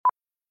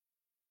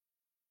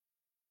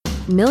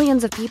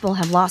Millions of people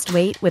have lost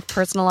weight with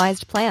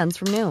personalized plans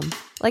from Noom.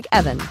 Like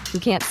Evan, who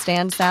can't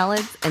stand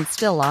salads and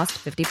still lost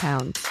 50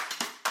 pounds.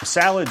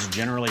 Salads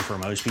generally for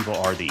most people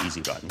are the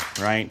easy button,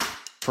 right?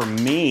 For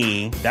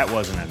me, that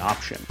wasn't an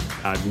option.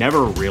 I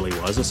never really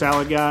was a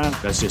salad guy.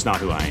 That's just not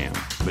who I am.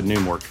 But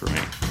Noom worked for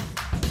me.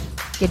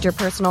 Get your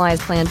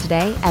personalized plan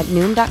today at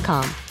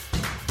Noom.com.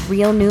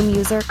 Real Noom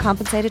user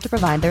compensated to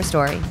provide their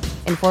story.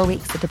 In 4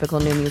 weeks, the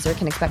typical Noom user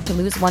can expect to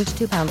lose 1 to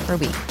 2 pounds per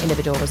week.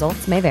 Individual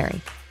results may vary.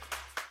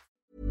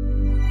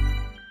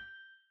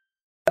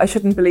 I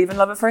shouldn't believe in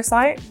love at first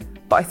sight,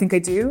 but I think I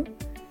do,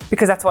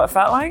 because that's what it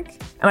felt like,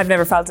 and I've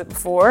never felt it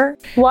before.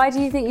 Why do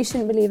you think you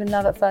shouldn't believe in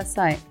love at first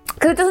sight?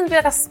 Because it doesn't feel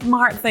like a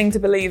smart thing to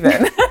believe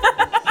in.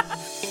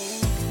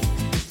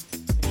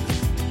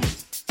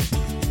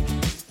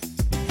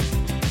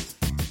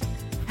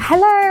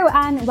 Hello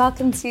and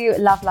welcome to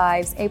Love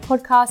Lives, a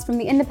podcast from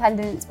The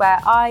Independent where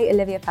I,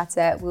 Olivia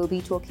Fetter, will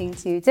be talking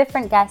to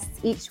different guests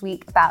each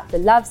week about the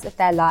loves of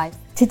their life.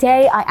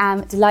 Today I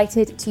am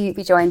delighted to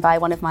be joined by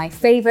one of my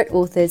favourite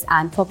authors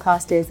and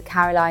podcasters,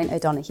 Caroline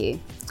O'Donoghue.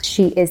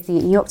 She is the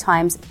New York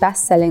Times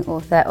best-selling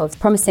author of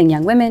Promising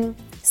Young Women,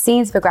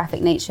 Scenes of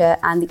Graphic Nature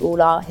and the All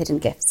Our Hidden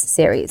Gifts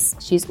series.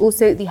 She's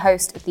also the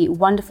host of the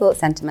wonderful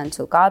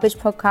Sentimental Garbage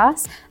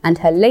podcast, and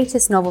her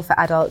latest novel for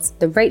adults,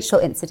 The Rachel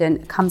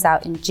Incident, comes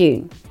out in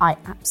June. I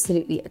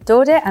absolutely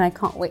adored it, and I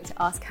can't wait to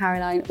ask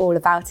Caroline all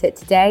about it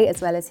today, as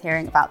well as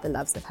hearing about the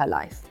loves of her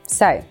life.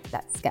 So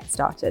let's get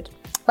started.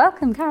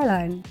 Welcome,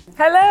 Caroline.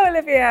 Hello,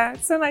 Olivia.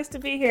 It's so nice to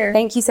be here.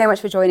 Thank you so much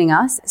for joining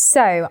us.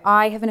 So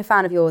I have been a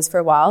fan of yours for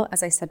a while,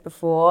 as I said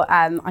before.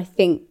 I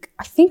think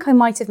I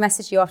might have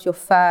messaged you after your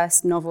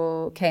first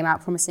novel came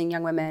out, Promising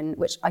Young Women,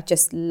 which I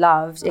just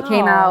loved. It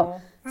came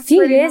out a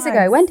few years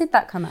ago. When did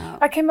that come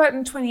out? It came out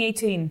in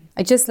 2018.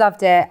 I just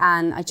loved it,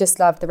 and I just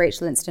loved The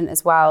Rachel Incident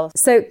as well.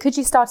 So could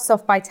you start us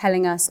off by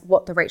telling us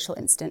what The Rachel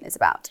Incident is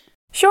about?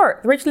 Sure.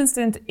 The Rachel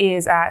Incident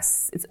is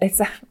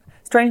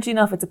strangely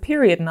enough, it's a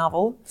period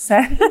novel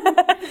set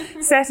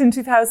in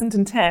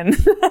 2010,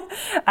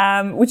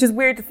 which is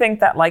weird to think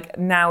that like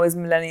now as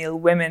millennial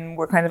women,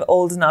 we're kind of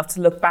old enough to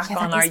look back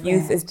on our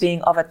youth as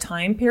being of a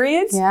time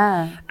period.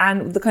 Yeah.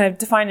 And the kind of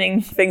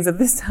defining things of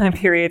this time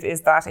period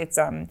is that it's,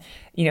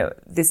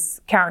 this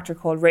character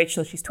called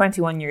Rachel, she's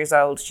 21 years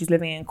old. She's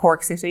living in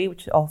Cork City,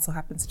 which also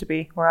happens to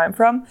be where I'm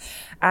from.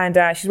 And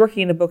she's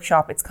working in a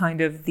bookshop. It's kind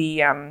of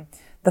the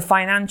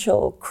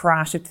financial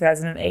crash of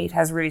 2008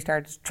 has really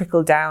started to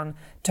trickle down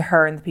to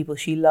her and the people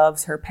she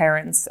loves. Her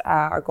parents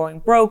are going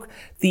broke.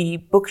 The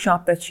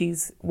bookshop that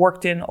she's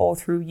worked in all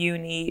through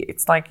uni,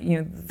 it's like,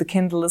 the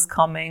Kindle is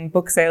coming,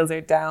 book sales are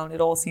down. It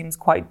all seems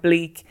quite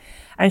bleak.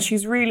 And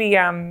she's really,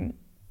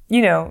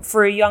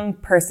 for a young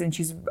person,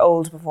 she's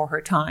old before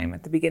her time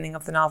at the beginning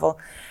of the novel.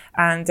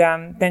 And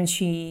then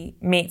she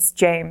meets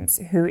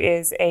James, who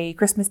is a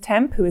Christmas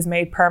temp who is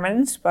made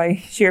permanent by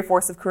sheer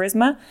force of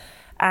charisma.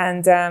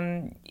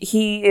 And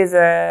he is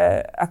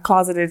a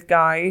closeted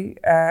guy,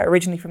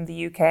 originally from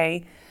the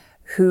UK,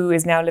 who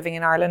is now living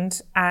in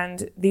Ireland.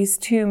 And these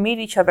two meet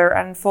each other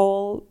and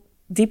fall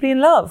deeply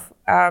in love,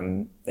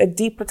 a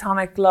deep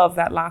platonic love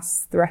that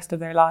lasts the rest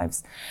of their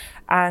lives.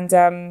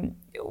 And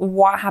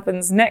what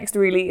happens next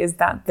really is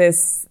that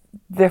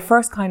their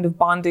first kind of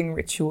bonding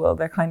ritual,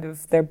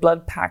 their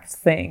blood pact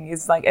thing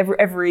is like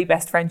every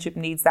best friendship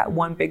needs that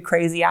one big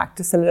crazy act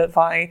to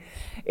solidify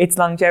its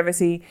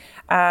longevity.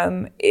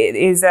 James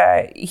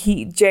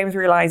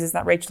realizes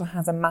that Rachel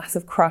has a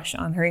massive crush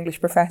on her English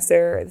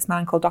professor, this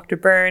man called Dr.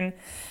 Byrne.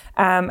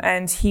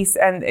 And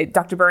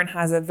Dr. Byrne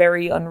has a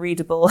very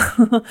unreadable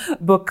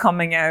book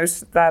coming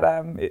out that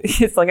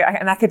it's like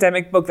an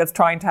academic book that's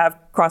trying to have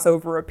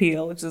crossover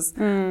appeal, which is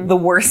the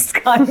worst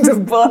kind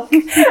of book,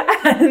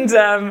 and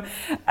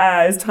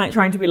is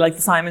trying to be like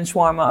the Simon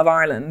Shawarma of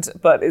Ireland,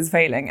 but is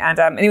failing. And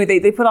anyway,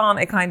 they put on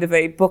a kind of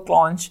a book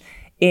launch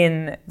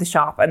in the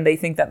shop, and they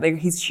think that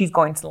she's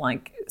going to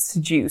like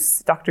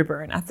seduce Dr.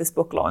 Byrne at this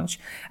book launch.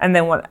 And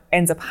then what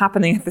ends up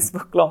happening at this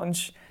book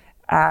launch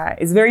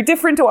is very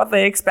different to what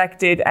they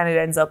expected, and it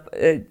ends up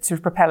sort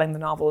of propelling the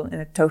novel in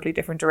a totally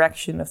different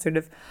direction of sort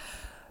of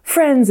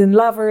friends and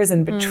lovers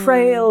and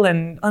betrayal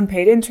and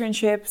unpaid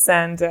internships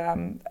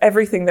and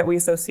everything that we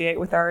associate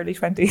with our early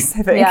 20s,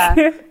 I think. Yeah,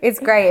 it's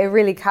great. It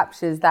really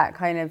captures that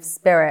kind of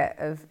spirit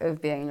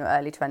of being in your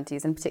early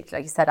 20s, and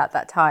particularly, like you said, at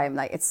that time,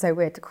 like it's so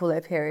weird to call it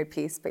a period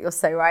piece, but you're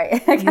so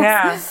right. I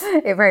guess.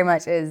 Yeah. It very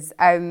much is.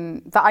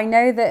 But I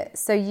know that,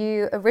 so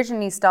you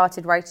originally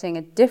started writing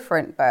a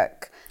different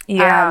book.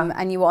 Yeah.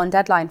 And you were on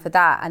deadline for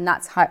that, and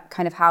that's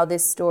kind of how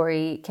this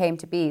story came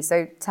to be.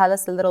 So tell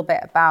us a little bit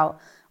about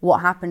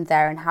what happened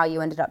there and how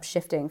you ended up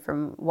shifting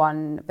from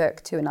one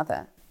book to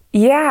another.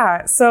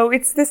 Yeah, so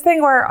it's this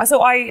thing where,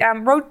 I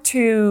wrote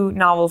 2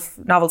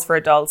 novels for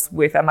adults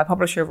with my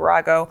publisher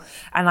Virago,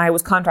 and I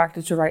was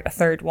contracted to write a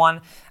third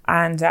one.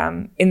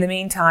 And in the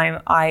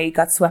meantime, I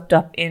got swept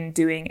up in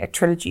doing a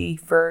trilogy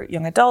for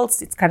young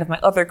adults. It's kind of my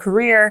other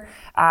career.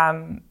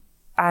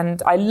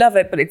 And I love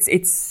it, but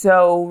it's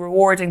so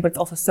rewarding, but it's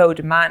also so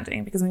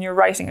demanding, because when you're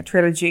writing a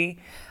trilogy,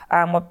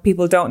 what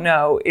people don't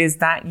know is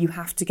that you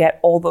have to get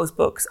all those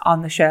books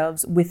on the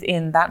shelves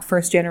within that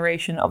first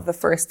generation of the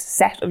first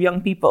set of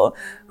young people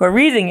who are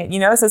reading it, you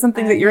know? So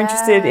something that you're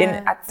interested in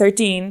at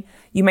 13,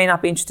 you may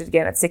not be interested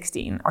again at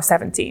 16 or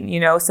 17, you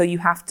know? So you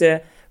have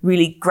to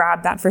really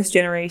grab that first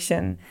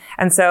generation.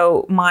 And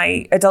so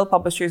my adult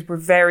publishers were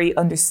very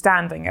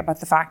understanding about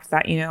the fact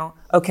that, you know,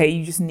 okay,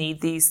 you just need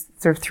these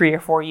sort of 3 or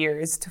 4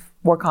 years to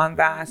work on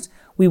that.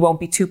 We won't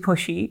be too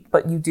pushy,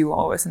 but you do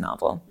owe us a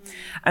novel.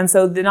 And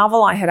so the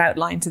novel I had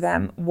outlined to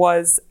them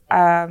was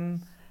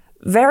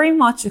very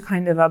much a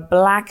kind of a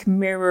Black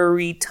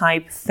Mirror-y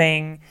type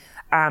thing,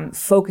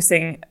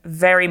 focusing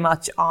very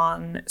much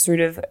on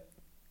sort of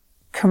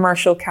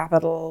commercial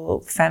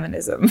capital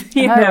feminism,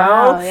 you know,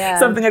 wow, yeah.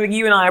 Something I think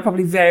you and I are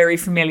probably very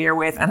familiar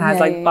with and has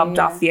bumped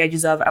off the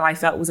edges of, and I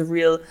felt was a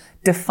real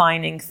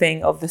defining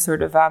thing of the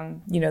sort of,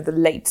 you know, the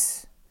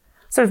late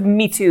sort of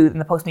Me Too and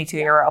the post-Me Too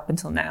era up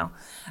until now.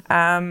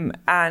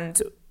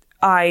 And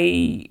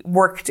I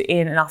worked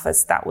in an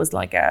office that was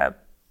like a,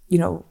 you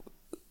know,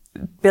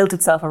 built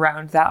itself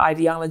around that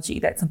ideology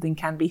that something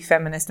can be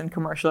feminist and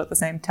commercial at the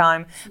same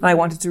time. And I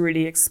wanted to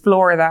really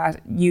explore that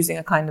using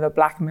a kind of a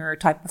Black Mirror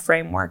type of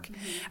framework.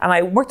 And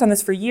I worked on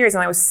this for years,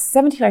 and I was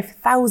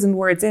 75,000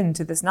 words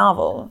into this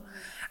novel.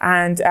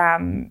 And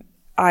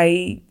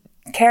I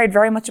cared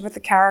very much about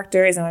the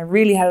characters, and I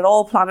really had it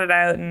all plotted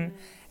out and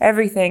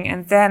everything.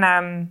 And then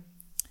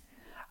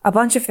a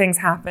bunch of things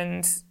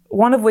happened.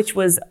 One of which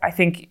was, I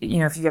think, you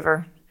know, if you've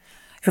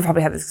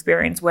probably had this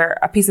experience where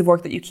a piece of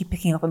work that you keep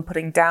picking up and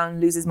putting down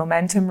loses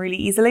momentum really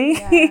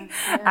easily.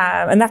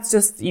 And that's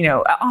just, you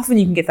know, often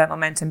you can get that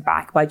momentum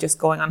back by just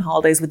going on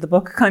holidays with the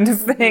book kind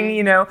of thing,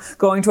 you know,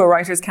 going to a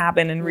writer's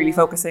cabin and really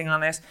focusing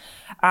on it.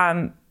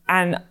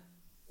 And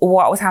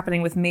what was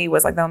happening with me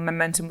was like the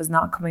momentum was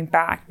not coming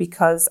back,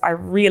 because I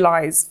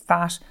realized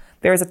that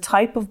there is a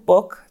type of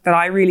book that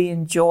I really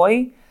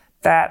enjoy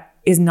that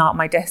is not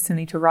my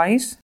destiny to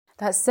write.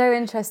 That's so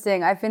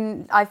interesting. I've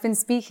been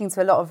speaking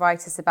to a lot of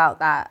writers about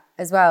that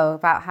as well,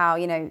 about how,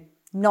 you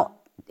know,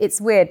 it's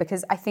weird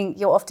because I think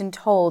you're often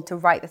told to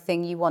write the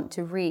thing you want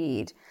to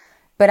read,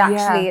 but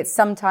actually it's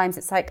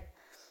like,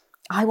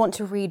 I want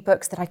to read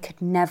books that I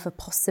could never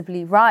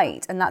possibly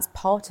write, and that's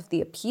part of the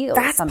appeal.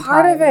 That's sometimes.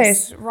 part of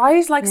it,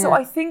 right? Like, so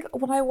I think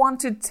what I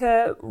wanted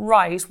to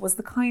write was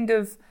the kind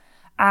of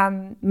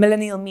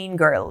millennial mean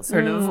girl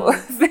sort of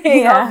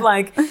thing of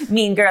like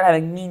mean girl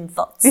having mean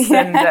thoughts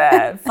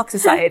and fuck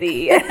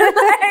society, you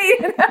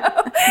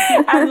know?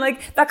 And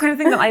like that kind of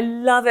thing that I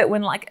love it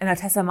when like an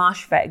Atessa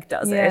Moshfegh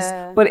does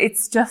it, but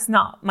it's just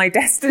not my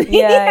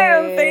destiny. I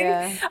don't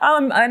think.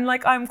 And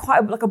like I'm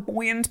quite like a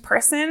buoyant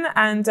person,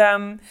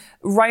 and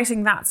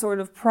writing that sort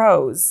of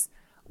prose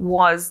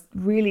was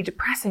really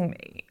depressing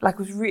me. Like,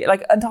 was really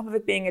like, on top of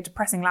it being a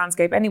depressing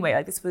landscape anyway,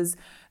 like this was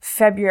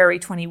February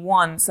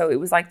 21. So it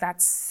was like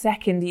that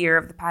second year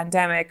of the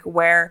pandemic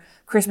where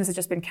Christmas had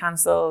just been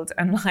cancelled,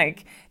 and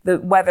like the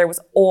weather was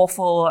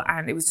awful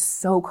and it was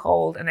just so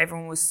cold and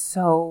everyone was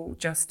so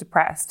just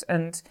depressed.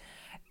 And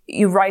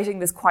you're writing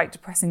this quite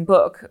depressing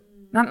book,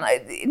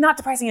 not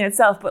depressing in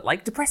itself, but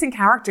like depressing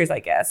characters, I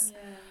guess.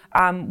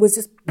 Was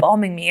just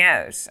bombing me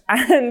out.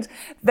 And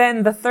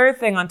then the third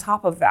thing on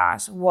top of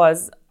that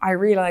was I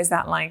realized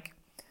that like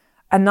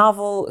a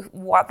novel,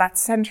 what that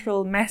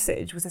central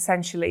message was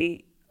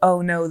essentially,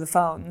 oh no, the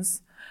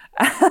phones.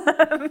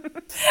 And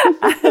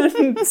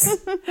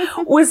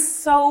was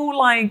so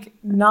like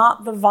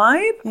not the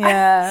vibe.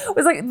 It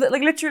was like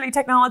literally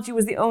technology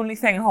was the only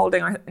thing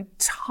holding our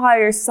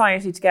entire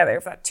society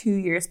together for that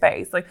 2-year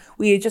space. Like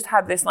we had just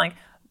had this like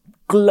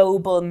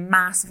global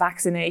mass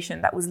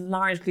vaccination that was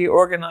largely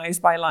organized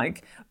by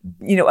like,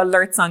 you know,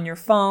 alerts on your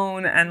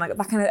phone and like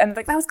that kind of, and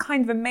like that was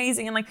kind of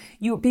amazing. And like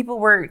people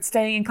were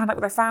staying in contact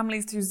with their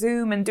families through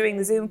Zoom and doing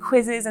the Zoom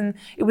quizzes, and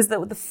it was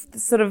the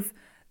sort of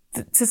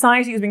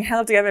society was being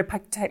held together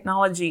by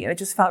technology, and it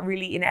just felt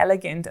really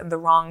inelegant and the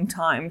wrong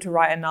time to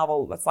write a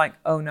novel that's like,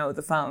 oh no,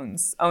 the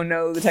phones, oh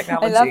no, the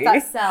technology. I love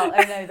that sell,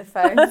 oh no, the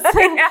phones.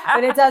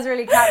 But it does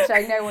really capture,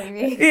 I know what you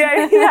mean.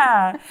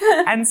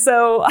 And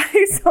so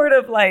I sort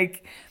of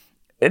like,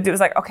 it was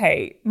like,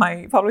 okay,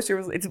 my publisher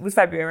it was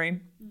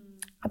February.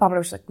 My publisher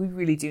was like, we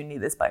really do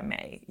need this by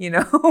May, you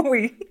know?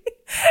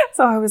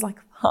 So I was like,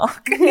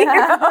 fuck. You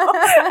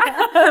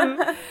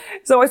know?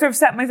 So I sort of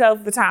set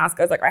myself the task.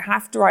 I was like, I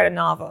have to write a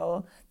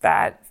novel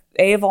that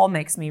A, of all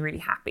makes me really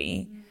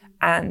happy,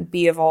 and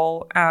B, of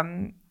all,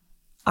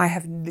 I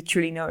have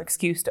literally no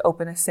excuse to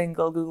open a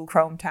single Google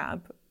Chrome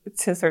tab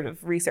to sort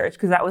of research,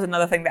 because that was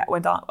another thing that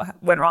went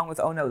wrong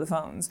with Oh No, the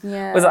Phones.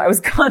 Was I was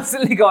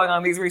constantly going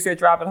on these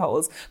research rabbit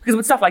holes, because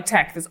with stuff like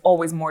tech, there's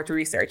always more to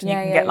research, and you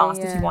can get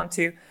lost if you want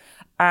to.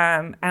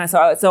 And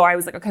so I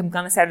was like, okay, I'm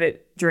going to set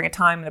it during a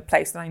time and a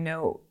place that I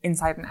know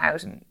inside and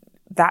out. And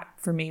that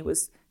for me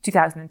was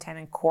 2010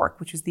 in Cork,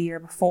 which was the year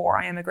before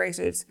I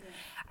emigrated.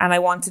 And I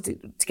wanted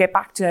to get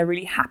back to a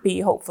really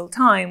happy, hopeful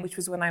time, which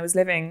was when I was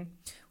living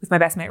with my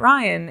best mate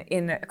Ryan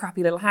in a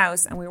crappy little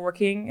house, and we were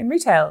working in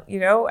retail,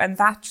 and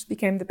that just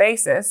became the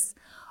basis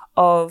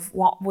of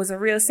what was a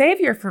real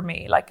savior for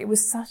me. Like it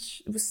was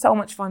so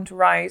much fun to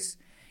write.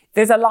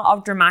 There's a lot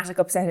of dramatic,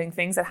 upsetting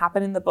things that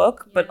happen in the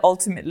book, but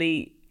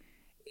ultimately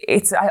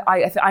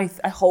I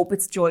hope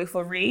it's a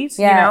joyful read.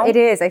 Yeah, it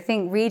is. I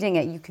think reading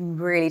it, you can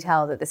really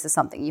tell that this is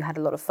something you had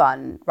a lot of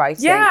fun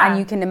writing. Yeah. And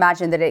you can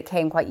imagine that it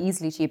came quite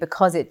easily to you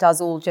because it does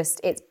all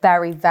it's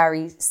very,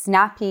 very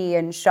snappy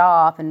and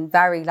sharp and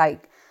very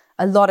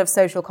a lot of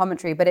social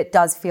commentary, but it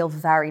does feel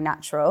very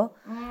natural.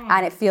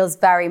 And it feels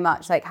very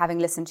much like, having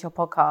listened to your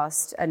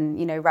podcast and,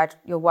 read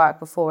your work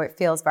before, it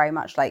feels very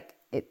much like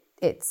it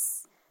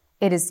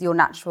is your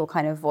natural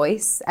kind of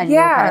voice and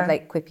your kind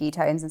of quippy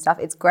tones and stuff.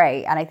 It's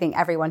great. And I think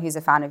everyone who's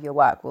a fan of your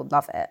work will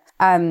love it.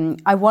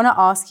 I want to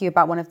ask you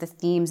about one of the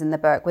themes in the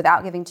book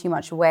without giving too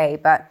much away,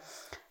 but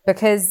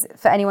because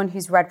for anyone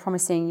who's read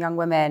Promising Young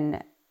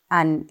Women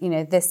and,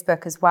 this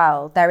book as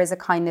well, there is a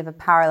kind of a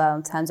parallel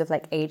in terms of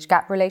age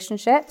gap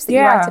relationships that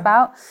you write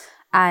about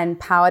and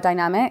power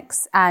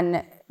dynamics,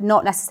 and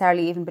not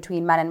necessarily even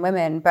between men and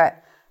women,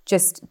 but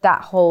just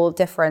that whole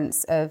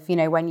difference of,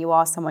 when you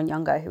are someone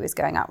younger who is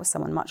going out with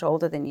someone much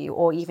older than you,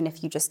 or even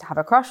if you just have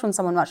a crush on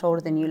someone much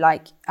older than you,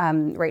 like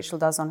Rachel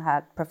does on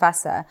her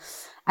professor.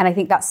 And I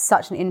think that's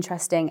such an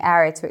interesting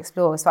area to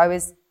explore. So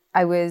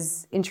I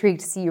was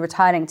intrigued to see you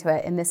returning to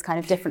it in this kind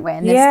of different way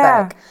in this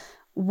book.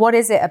 What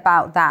is it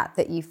about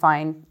that you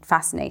find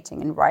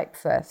fascinating and ripe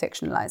for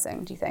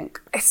fictionalizing, do you think?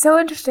 It's so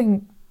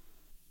interesting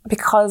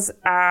because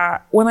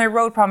when I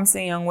wrote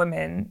Promising Young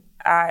Women,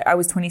 I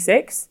was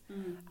 26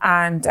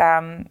 and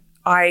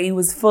I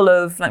was full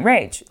of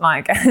rage,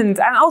 and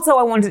also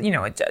I wanted,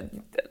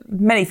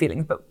 many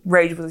feelings, but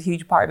rage was a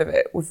huge part of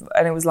it.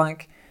 And it was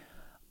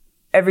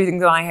everything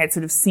that I had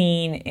sort of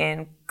seen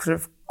in sort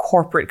of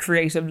corporate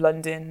creative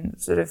London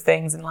sort of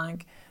things,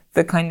 and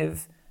the kind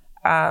of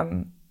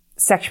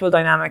sexual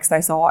dynamics that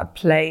I saw at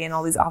play in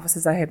all these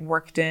offices I had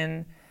worked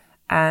in.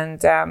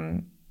 And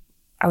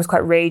I was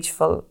quite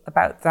rageful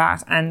about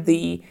that. And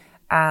the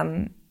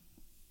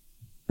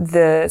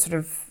sort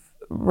of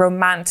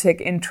romantic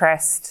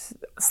interest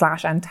 /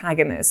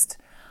 antagonist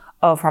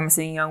of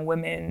Promising Young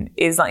Women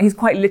is he's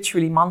quite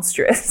literally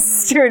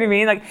monstrous. Do you know what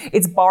I mean?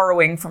 It's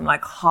borrowing from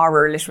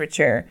horror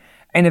literature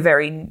in a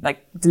very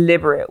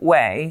deliberate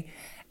way.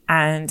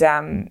 And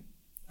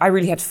I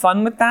really had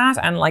fun with that.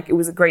 And it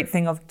was a great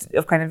thing of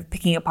kind of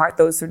picking apart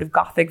those sort of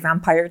gothic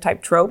vampire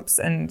type tropes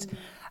and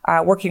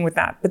working with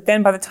that. But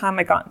then by the time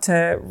I got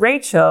to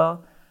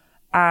Rachel,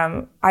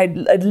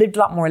 I'd lived a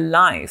lot more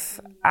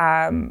life.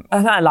 Not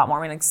a lot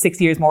more,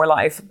 6 years more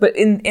life. But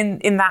in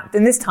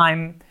this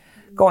time,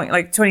 going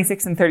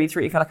 26 and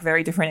 33 felt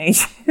very different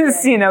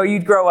ages.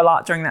 You'd grow a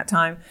lot during that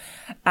time.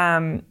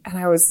 And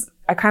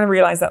I kind of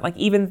realized that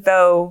even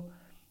though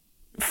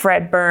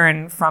Fred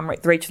Byrne from the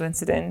Rachel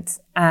Incident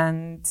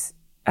and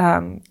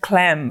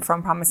Clem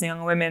from Promising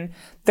Young Women,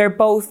 they're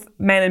both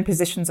men in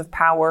positions of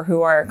power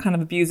who are kind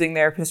of abusing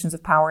their positions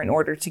of power in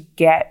order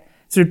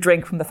to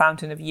drink from the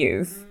fountain of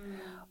youth.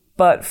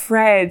 But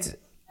Fred,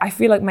 I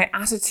feel my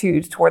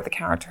attitude toward the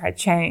character had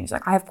changed.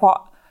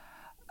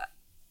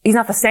 He's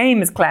not the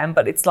same as Clem,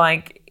 but it's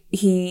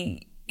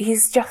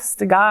he's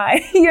just a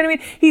guy. You know what I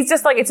mean? He's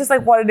just it's just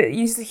what it is.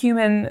 He's a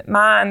human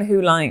man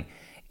who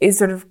is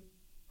sort of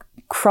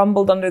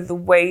crumbled under the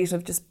weight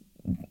of just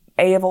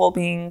of all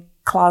being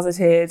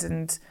closeted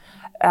and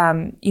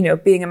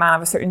being a man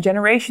of a certain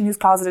generation who's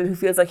closeted, who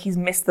feels he's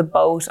missed the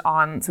boat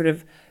on sort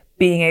of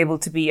being able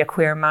to be a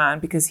queer man,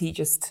 because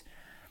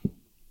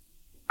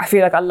I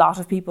feel a lot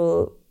of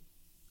people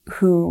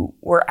who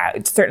were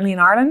out, certainly in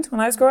Ireland when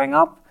I was growing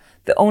up,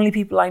 the only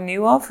people I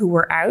knew of who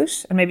were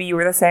out, and maybe you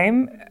were the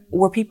same,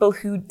 were people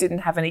who didn't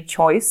have any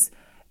choice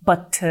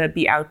but to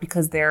be out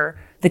because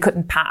they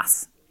couldn't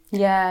pass.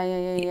 Yeah.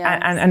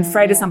 And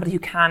Fred is somebody who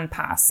can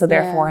pass, so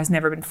therefore has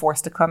never been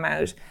forced to come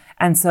out,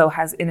 and so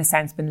has, in a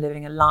sense, been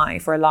living a lie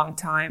for a long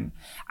time.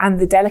 And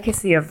the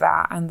delicacy of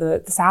that, and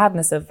the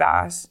sadness of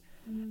that,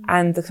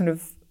 and the kind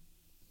of,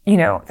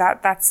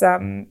 that's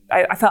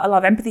I felt a lot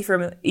of empathy for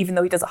him, even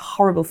though he does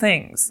horrible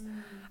things.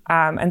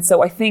 And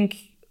so I think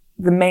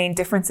the main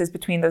differences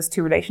between those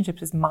two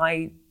relationships is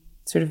my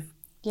sort of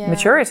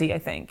maturity, I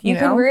think. You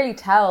can really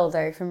tell,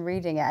 though, from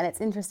reading it. And it's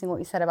interesting what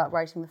you said about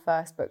writing the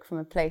first book from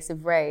a place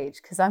of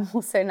rage, because I'm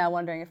also now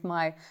wondering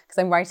because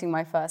I'm writing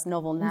my first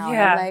novel now,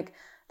 and I'm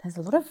there's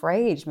a lot of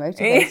rage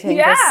motivating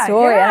this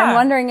story. And I'm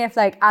wondering if,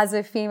 as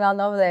a female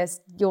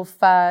novelist, your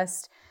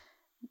first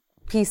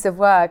piece of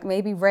work,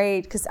 maybe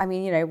rage, because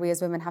we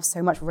as women have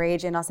so much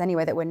rage in us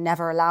anyway that we're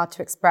never allowed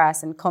to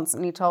express and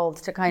constantly told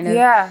to kind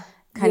of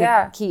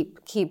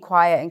keep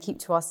quiet and keep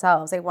to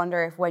ourselves. I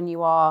wonder if when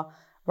you are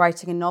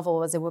writing a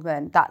novel as a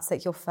woman, that's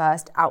your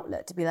first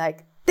outlet to be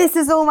this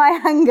is all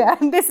my anger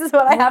and this is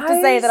what I have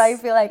to say that I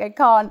feel I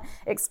can't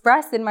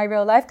express in my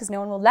real life because no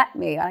one will let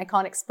me, and I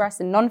can't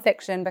express in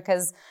nonfiction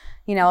because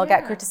I'll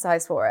get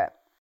criticized for it.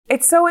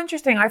 It's so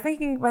interesting. I'm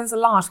thinking about this a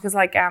lot because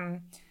like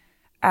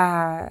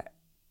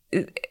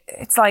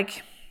it's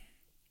like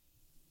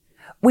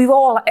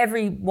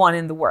everyone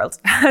in the world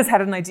has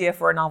had an idea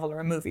for a novel or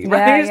a movie,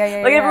 right?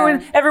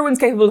 Everyone's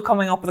capable of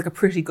coming up with like a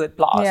pretty good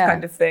plot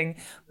kind of thing.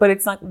 But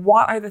it's like,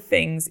 what are the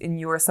things in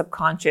your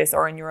subconscious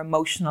or in your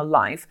emotional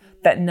life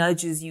that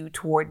nudges you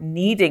toward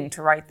needing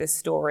to write this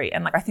story?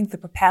 And like, I think the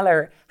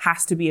propeller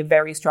has to be a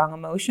very strong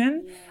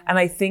emotion. Yeah. And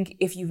I think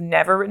if you've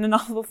never written a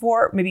novel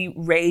before, maybe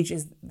rage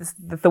is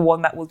the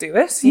one that will do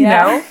it, you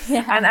know?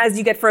 Yeah. And as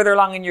you get further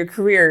along in your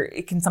career,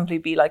 it can simply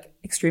be like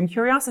extreme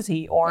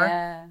curiosity or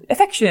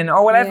affection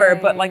or whatever.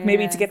 But like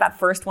maybe to get that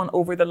first one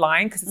over the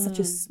line, because it's such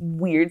a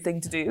weird thing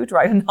to do, to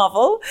write a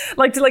novel,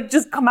 like to like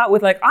just come out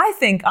with like, I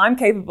think I'm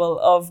capable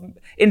of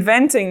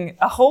inventing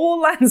a whole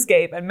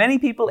landscape and many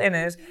people in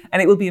it,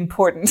 and it will be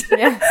important.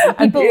 Yeah.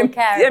 People will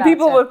care. Yeah,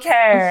 people will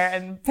care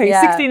and pay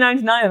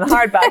 $16.99 in the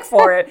hardback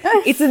for it.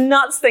 It's a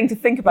nuts thing to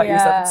think about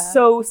yourself. It's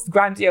so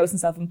grandiose and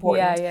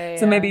self-important.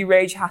 So maybe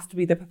rage has to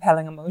be the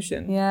propelling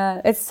emotion.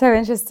 Yeah, it's so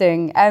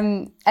interesting.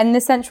 And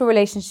the central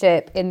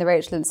relationship in the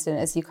Rachel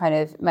incident, as you kind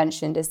of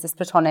mentioned, is this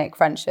platonic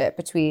friendship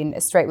between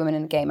a straight woman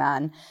and a gay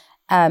man.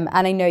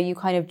 And I know you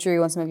kind of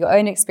drew on some of your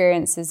own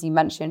experiences. You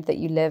mentioned that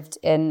you lived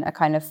in a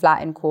kind of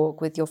flat in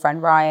Cork with your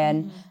friend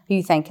Ryan, who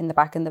you thank in the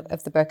back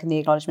of the book and the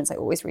acknowledgements. I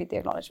always read the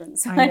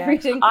acknowledgements. I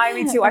read too.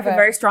 I feel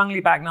very strongly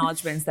about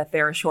acknowledgements that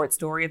they're a short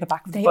story at the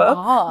back of the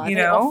book.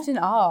 They often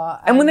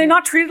are. And when they're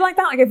not treated like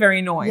that, I get very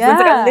annoyed. When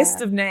it's like a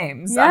list of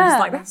names. I'm just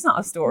like, that's not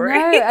a story.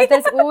 No,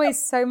 there's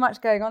always so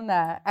much going on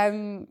there.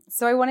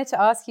 So I wanted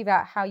to ask you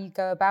about how you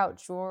go about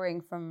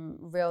drawing from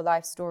real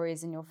life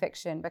stories in your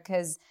fiction,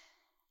 because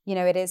you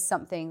know, it is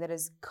something that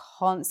is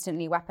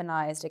constantly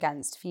weaponized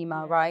against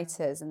female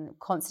writers and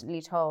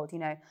constantly told, you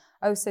know,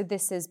 oh, so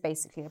this is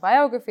basically a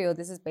biography or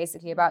this is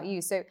basically about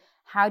you. So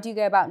how do you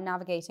go about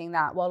navigating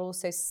that while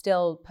also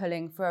still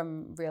pulling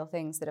from real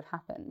things that have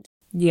happened?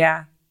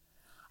 Yeah.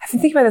 I've been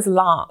thinking about this a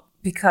lot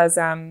because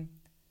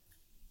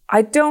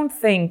I don't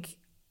think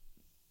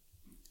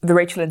the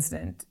Rachel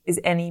incident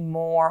is any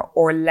more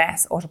or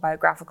less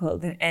autobiographical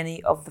than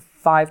any of the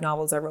 5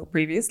 novels I wrote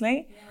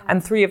previously. Yeah.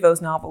 And 3 of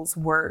those novels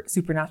were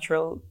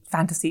supernatural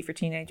fantasy for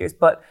teenagers.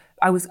 But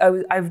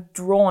I've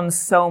drawn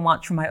so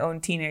much from my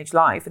own teenage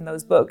life in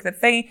those books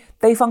that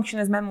they function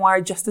as memoir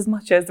just as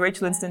much as the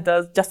Rachel incident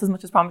does, just as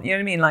much as Promise. You know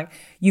what I mean? Like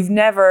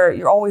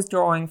you're always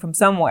drawing from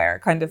somewhere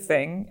kind of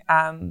thing.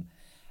 And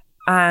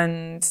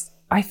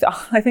I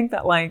think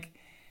that like,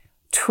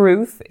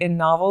 truth in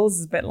novels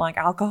is a bit like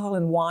alcohol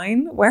and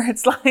wine, where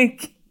it's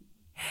like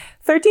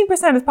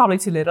 13% is probably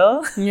too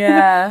little.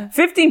 Yeah.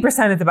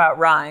 15% is about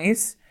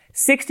right.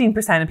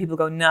 16% of people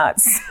go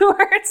nuts.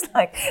 Where it's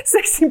like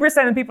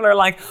 16% of people are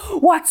like,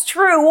 what's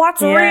true?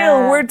 What's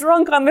real? We're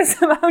drunk on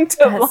this amount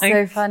of That's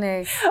so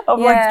funny.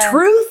 Of like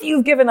truth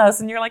you've given us.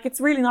 And you're like,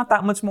 it's really not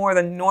that much more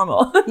than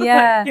normal.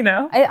 Yeah. Like, you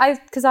know?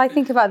 Because I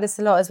think about this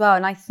a lot as well.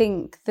 And I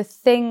think the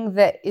thing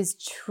that is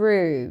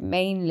true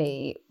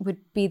mainly would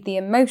be the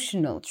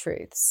emotional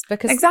truths.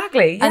 Because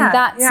exactly. Yeah. And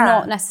that's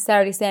not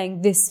necessarily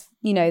saying this,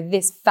 you know,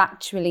 this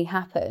factually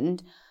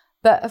happened.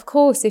 But of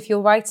course, if you're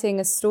writing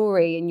a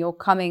story and you're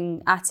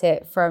coming at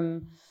it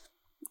from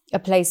a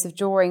place of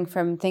drawing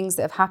from things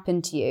that have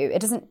happened to you, it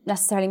doesn't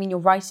necessarily mean you're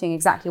writing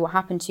exactly what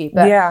happened to you,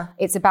 but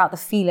it's about the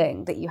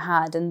feeling that you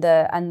had and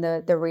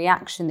the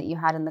reaction that you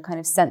had and the kind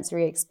of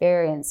sensory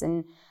experience.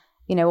 And,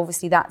 you know,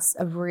 obviously that's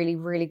a really,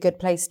 really good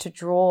place to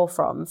draw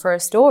from for a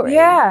story.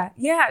 Yeah,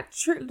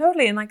 true,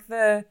 totally. And like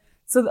the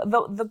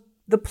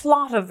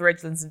plot of the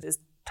Rachel incident is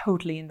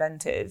totally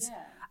invented.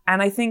 Yeah.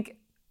 And I think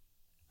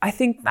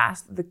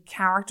that the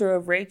character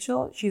of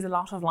Rachel, she's a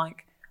lot of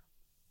like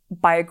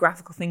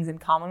biographical things in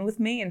common with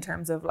me in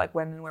terms of like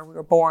when and where we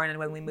were born and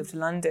when we moved to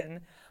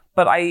London.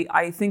 But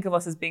I think of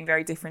us as being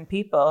very different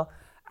people.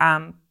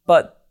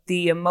 But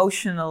the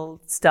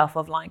emotional stuff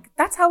of like,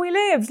 that's how we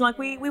lived. Like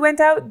we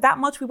went out that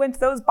much. We went to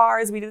those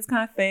bars. We did this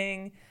kind of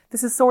thing.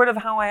 This is sort of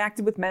how I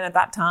acted with men at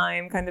that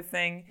time kind of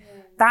thing.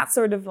 Yeah. That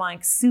sort of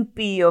like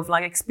soupy of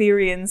like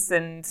experience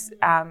and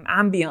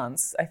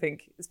ambience, I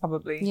think is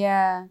probably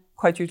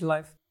quite true to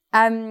life.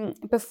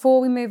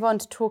 Before we move on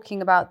to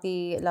talking about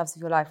the loves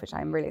of your life, which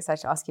I'm really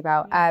excited to ask you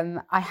about,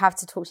 I have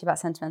to talk to you about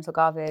Sentimental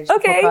Garbage, the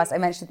podcast I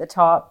mentioned at the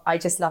top. I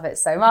just love it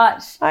so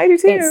much. I do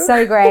too. It's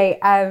so great.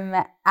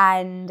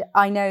 And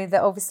I know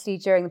that obviously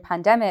during the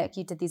pandemic,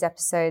 you did these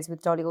episodes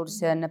with Dolly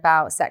Alderton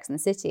about Sex and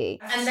the City.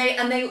 And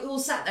they all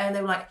sat there and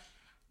they were like,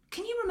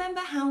 can you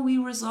remember how we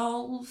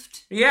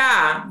resolved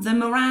the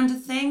Miranda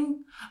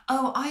thing?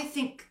 Oh, I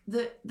think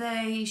that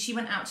she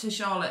went out to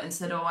Charlotte and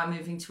said, oh, I'm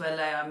moving to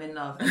LA, I'm in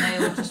love. And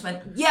they all just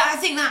went, yeah, I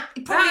think that,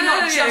 probably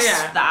not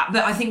just that,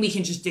 but I think we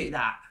can just do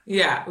that.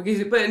 Yeah, but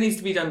it needs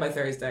to be done by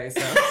Thursday, so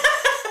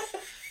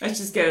let's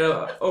just get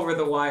it over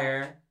the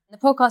wire. The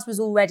podcast was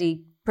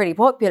already pretty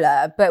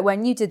popular, but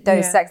when you did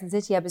those Sex and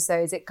the City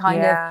episodes, it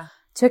kind of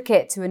took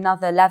it to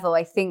another level,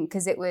 I think,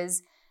 because it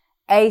was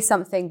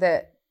something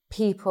that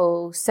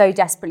people so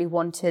desperately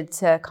wanted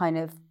to kind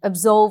of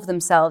absolve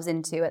themselves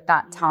into at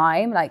that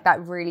time, like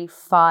that really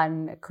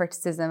fun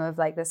criticism of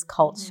like this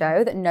cult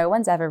show that no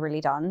one's ever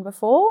really done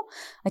before.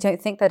 I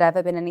don't think there'd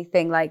ever been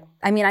anything like,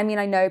 I mean,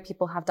 I know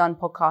people have done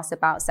podcasts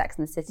about Sex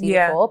and the City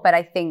before, but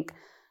I think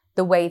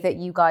the way that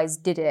you guys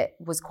did it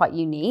was quite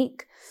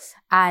unique.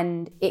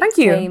 And it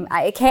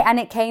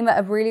came at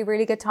a really,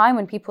 really good time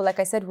when people, like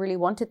I said, really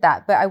wanted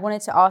that. But I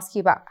wanted to ask you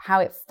about how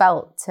it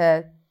felt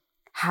to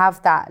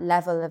have that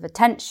level of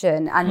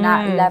attention and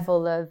that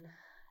level of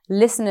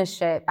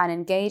listenership and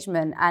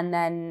engagement, and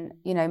then,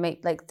 you know, make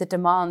like the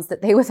demands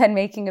that they were then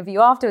making of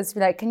you afterwards to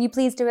be like, can you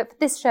please do it for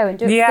this show and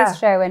do it for this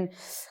show, and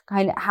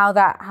kind of how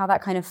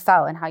that kind of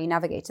felt and how you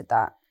navigated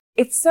that.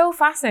 It's so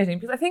fascinating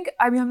because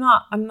I'm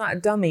not a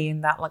dummy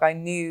in that, like, I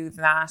knew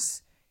that,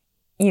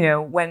 you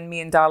know, when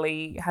me and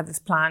Dolly had this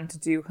plan to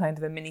do kind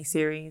of a mini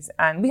series,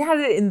 and we had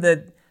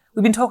it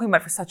we've been talking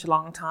about it for such a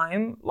long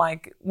time.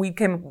 Like, we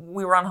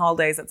were on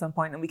holidays at some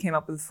point and we came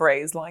up with a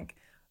phrase like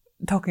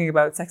talking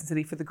about Sex and the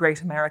City for the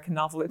great American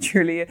novel,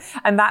 truly.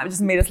 And that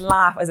just made us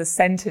laugh as a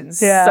sentence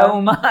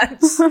so much.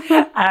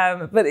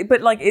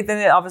 But like, then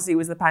it obviously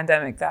was the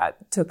pandemic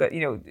that took it, you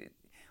know,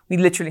 we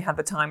literally had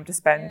the time to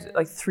spend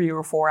like 3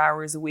 or 4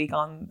 hours a week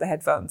on the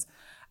headphones.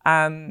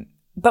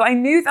 But I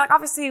knew that, like,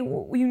 obviously,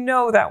 you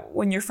know that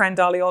when your friend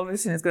Dolly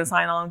Alderton is going to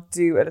sign on to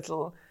do a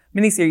little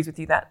miniseries with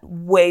you, that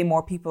way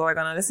more people are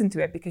going to listen to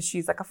it because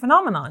she's like a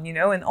phenomenon, you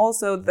know. And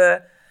also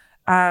the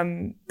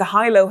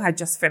high-low had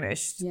just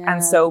finished,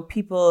 and so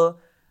people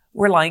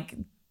were like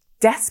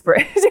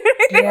desperate.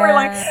 They were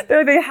like,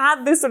 they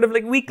had this sort of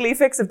like weekly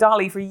fix of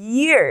Dolly for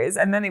years,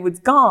 and then it was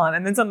gone,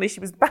 and then suddenly she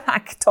was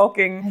back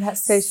talking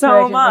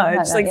so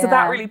much. So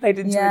that really played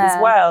into it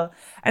as well.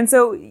 And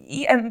so,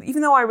 and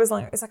even though I was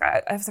like,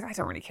 I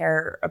don't really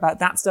care about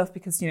that stuff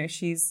because, you know,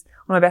 she's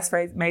one of my best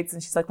mates,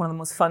 and she's like one of the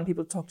most fun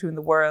people to talk to in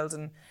the world.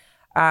 And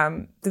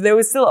there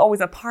was still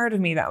always a part of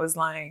me that was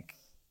like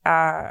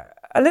a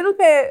little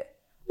bit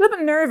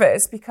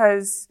nervous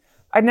because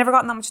I'd never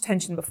gotten that much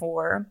attention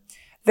before.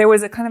 There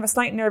was a kind of a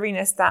slight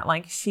nerviness that,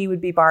 like, she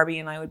would be Barbie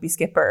and I would be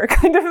Skipper,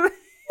 kind of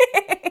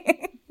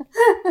thing.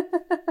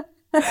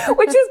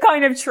 Which is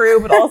kind of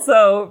true, but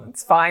also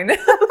it's fine.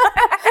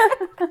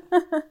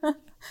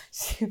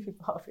 She would be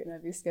Barbie and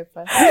I'd be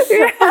Skipper.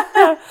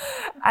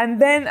 And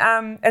then,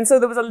 and so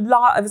there was a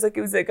lot. It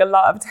was like a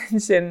lot of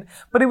tension,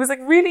 but it was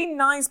like really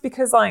nice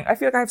because, like, I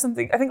feel like I have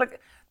something. I think,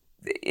 like,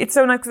 it's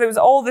so nice because there was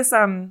all this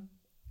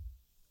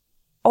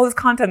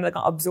content that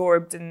got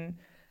absorbed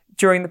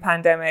during the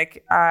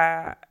pandemic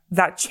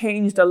that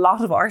changed a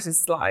lot of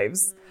artists'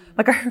 lives.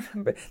 Like, I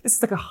remember, this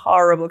is like a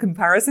horrible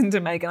comparison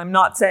to make, and I'm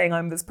not saying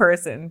I'm this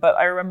person, but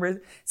I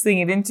remember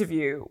seeing an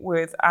interview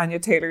with Anya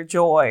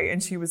Taylor-Joy,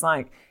 and she was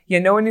like, yeah,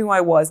 no one knew who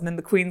I was, and then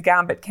The Queen's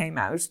Gambit came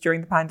out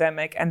during the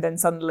pandemic, and then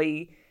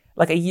suddenly,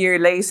 like a year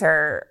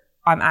later,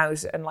 I'm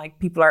out, and like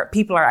people are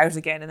out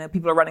again, and then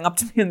people are running up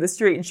to me in the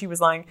street. And she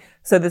was like,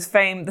 so the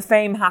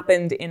fame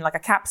happened in like a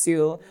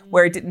capsule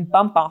where it didn't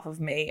bump off of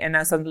me, and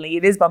now suddenly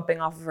it is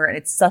bumping off of her,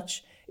 and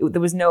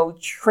there was no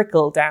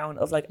trickle down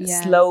of like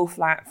slow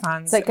flat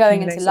fans. It's like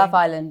going into Love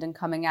Island and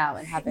coming out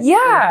and having those.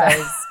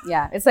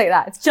 It's like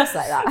that. It's just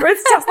like that.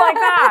 It's just like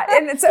that,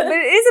 and it is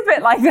a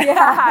bit like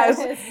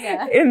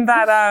that. In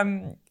that,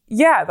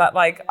 that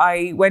like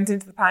I went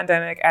into the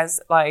pandemic as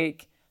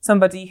like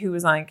somebody who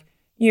was like,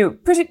 you know,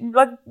 pretty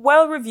like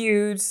well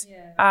reviewed,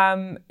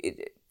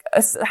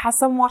 has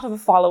somewhat of a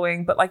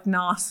following, but like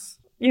not,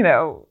 you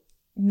know,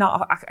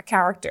 not a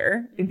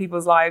character in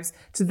people's lives,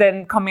 to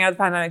then coming out of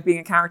the pandemic being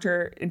a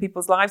character in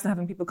people's lives and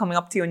having people coming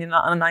up to you and you're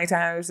not on a night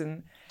out.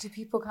 And do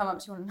people come up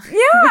to you on a night?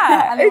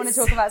 Yeah. And they want to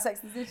talk about Sex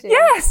and the City?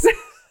 Yes.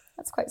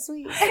 That's quite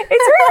sweet.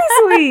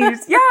 It's really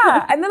sweet.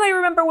 Yeah. And then I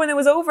remember when it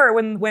was over,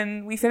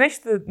 when we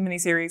finished the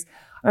miniseries,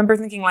 I remember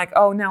thinking like,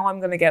 oh, now I'm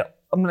going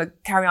to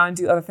carry on and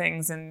do other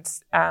things and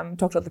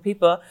talk to other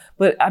people,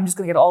 but I'm just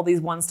going to get all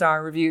these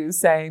 1-star reviews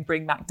saying,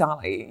 bring back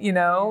Dolly, you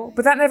know?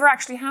 But that never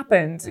actually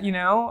happened, you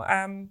know?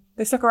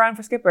 They stuck around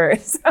for Skipper,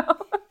 so.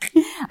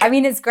 I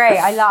mean, it's great.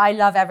 I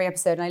love every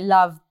episode, and I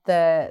love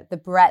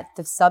the breadth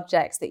of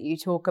subjects that you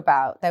talk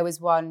about. There was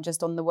one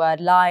just on the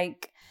word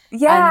like.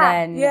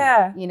 And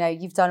then, you know,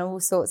 you've done all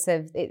sorts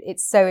of,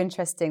 it's so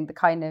interesting, the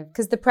kind of,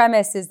 because the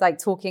premise is like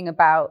talking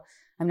about,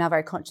 I'm now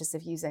very conscious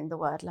of using the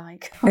word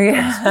like,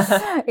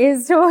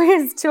 is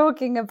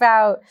talking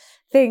about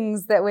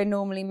things that we're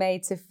normally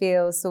made to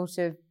feel sort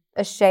of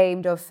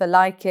ashamed of for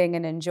liking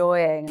and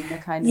enjoying, and the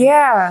kind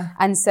of,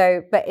 and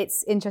so, but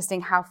it's interesting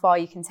how far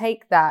you can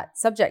take that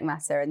subject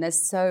matter, and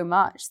there's so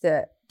much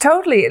that.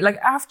 Totally. Like,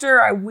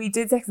 after we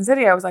did Sex and the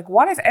City, I was like,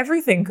 what if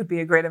everything could be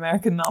a great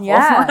American novel?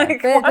 Yeah,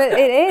 like, but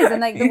it is.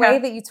 And like the way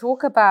that you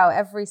talk about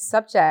every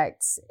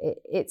subject,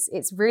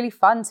 it's really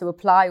fun to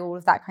apply all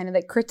of that kind of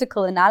like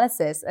critical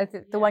analysis.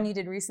 The one you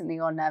did recently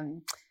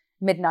on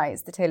Midnight,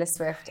 the Taylor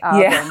Swift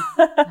album. Yeah.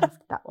 I loved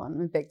that one.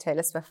 I'm a big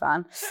Taylor Swift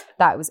fan.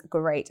 That was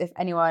great. If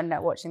anyone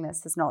watching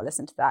this has not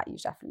listened to that, you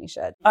definitely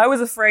should. I was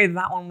afraid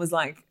that one was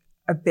like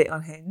a bit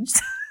unhinged.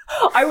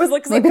 I was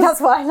like, maybe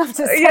that's why I loved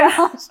it so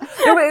much.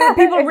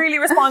 People really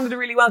responded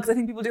really well because I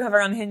think people do have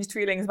their unhinged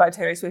feelings about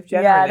Taylor Swift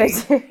generally. Yeah,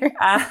 they do.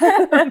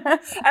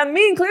 And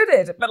me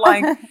included. But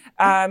like,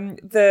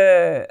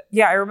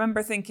 I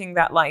remember thinking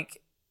that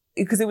like,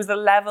 because it was the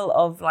level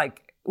of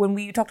like, when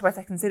we talked about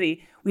Sex and the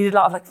City, we did a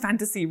lot of like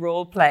fantasy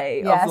role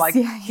play of like,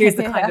 here's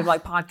the kind of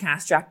like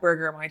podcast Jack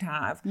Berger might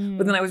have.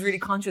 But then I was really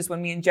conscious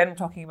when me and Jen were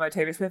talking about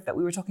Taylor Swift that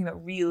we were talking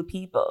about real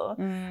people.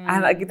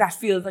 And like that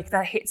feels like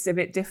that hits a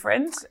bit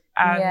different.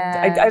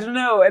 And I don't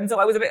know. And so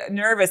I was a bit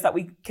nervous that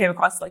we came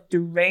across like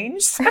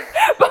deranged.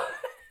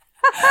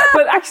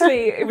 But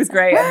actually, it was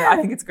great, and I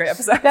think it's a great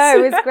episode. No,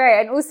 it was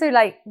great, and also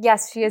like,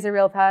 yes, she is a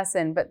real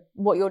person, but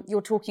what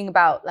you're talking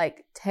about,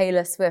 like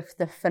Taylor Swift,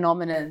 the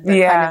phenomenon,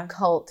 the kind of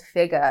cult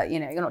figure. You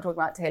know, you're not talking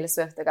about Taylor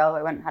Swift, the girl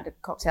I went and had a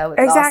cocktail with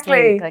last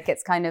week. Like,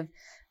 it's kind of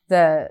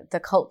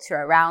the culture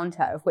around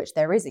her, of which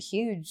there is a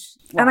huge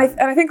one.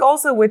 And I think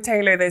also with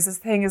Taylor, there's this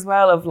thing as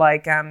well of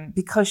like,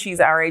 because she's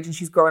our age and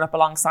she's grown up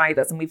alongside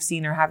us, and we've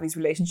seen her have these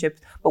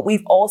relationships, but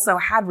we've also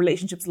had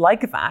relationships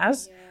like that.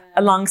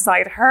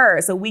 Alongside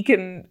her, so we get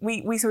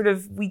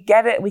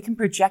it. We can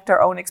project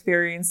our own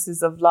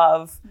experiences of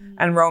love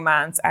and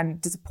romance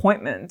and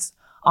disappointment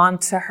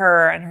onto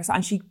her and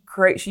she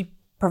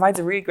provides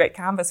a really great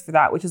canvas for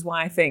that, which is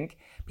why I think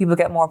people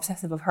get more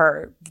obsessive of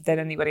her than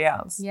anybody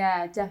else.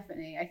 Yeah,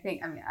 definitely.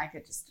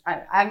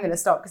 I'm going to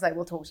stop because I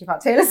will talk to you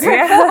about Taylor Swift.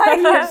 I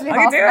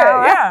can do it.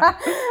 Yeah,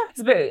 it's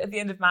a bit at the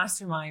end of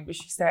Mastermind, but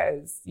she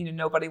says, you know,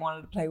 nobody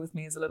wanted to play with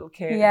me as a little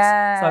kid, so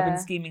I've been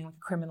scheming like a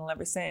criminal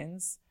ever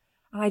since.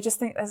 And I just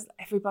think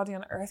everybody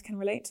on earth can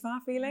relate to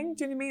that feeling.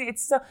 Do you know what I mean?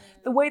 It's so,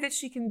 the way that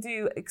she can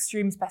do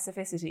extreme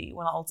specificity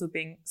while also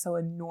being so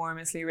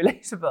enormously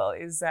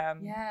relatable is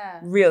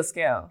real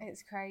skill.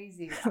 It's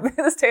crazy.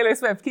 This Taylor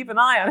Swift, keep an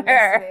eye on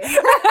her.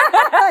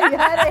 You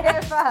heard it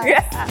here first.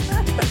 Yeah.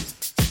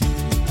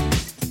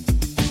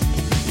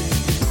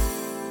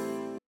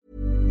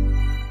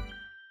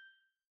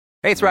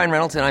 Hey, it's Ryan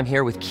Reynolds, and I'm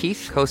here with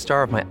Keith,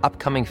 co-star of my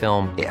upcoming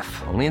film,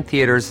 If, only in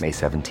theaters May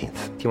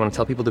 17th. Do you want to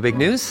tell people the big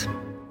news?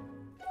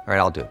 All right,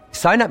 I'll do it.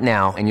 Sign up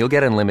now and you'll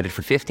get unlimited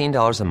for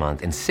 $15 a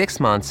month and 6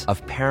 months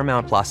of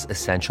Paramount Plus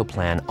Essential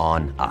Plan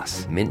on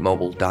us.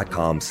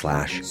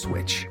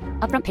 MintMobile.com/switch.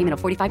 Upfront payment of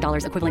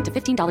 $45 equivalent to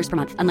 $15 per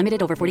month.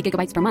 Unlimited over 40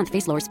 gigabytes per month.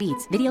 Face lower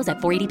speeds. Videos at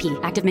 480p.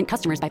 Active Mint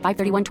customers by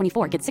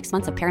 531.24 get 6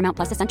 months of Paramount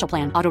Plus Essential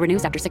Plan. Auto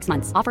renews after 6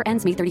 months. Offer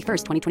ends May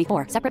 31st,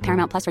 2024. Separate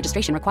Paramount Plus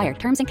registration required.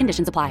 Terms and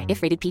conditions apply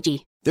if rated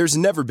PG. There's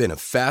never been a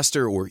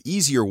faster or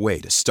easier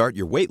way to start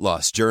your weight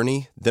loss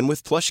journey than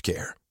with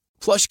PlushCare.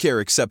 PlushCare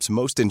accepts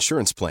most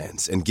insurance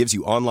plans and gives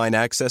you online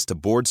access to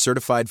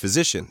board-certified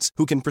physicians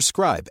who can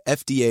prescribe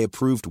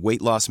FDA-approved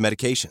weight loss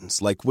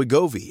medications like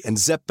Wegovy and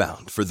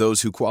Zepbound for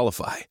those who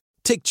qualify.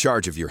 Take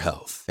charge of your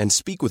health and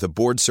speak with a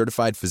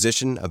board-certified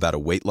physician about a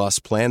weight loss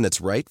plan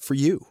that's right for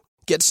you.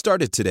 Get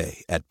started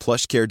today at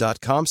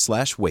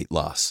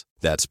plushcare.com/weight-loss.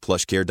 That's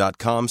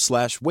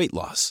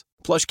plushcare.com/weight-loss.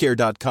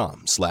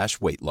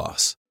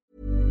 plushcare.com/weight-loss.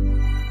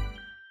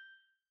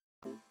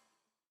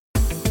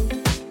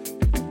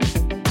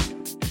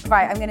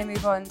 Right, I'm going to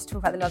move on to talk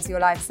about the loves of your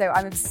life. So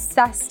I'm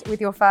obsessed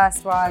with your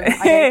first one.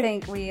 I don't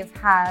think we've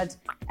had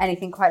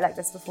anything quite like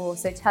this before.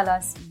 So tell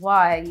us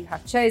why you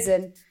have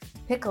chosen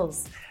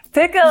pickles.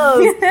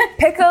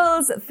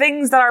 Pickles,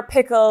 things that are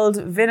pickled,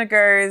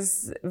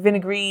 vinegars,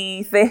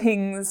 vinegary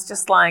things,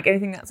 just like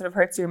anything that sort of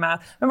hurts your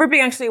mouth. I remember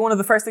being actually one of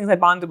the first things I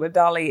bonded with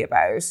Dolly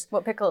about.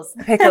 What, pickles?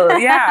 Pickles,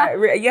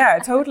 yeah,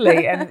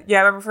 totally. And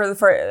yeah, I remember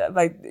for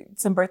like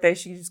some birthday,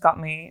 she just got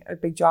me a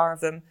big jar of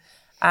them.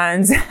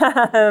 And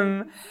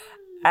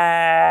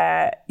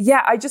I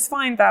just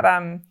find that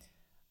I've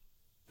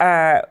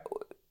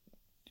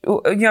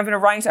been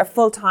a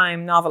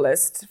full-time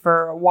novelist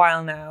for a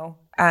while now,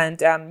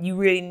 and you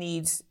really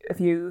need,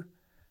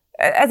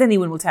 as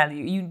anyone will tell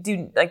you, you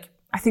do, like,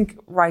 I think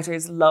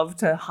writers love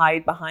to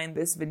hide behind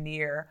this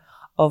veneer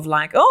of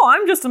like, oh,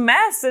 I'm just a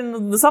mess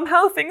and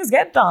somehow things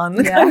get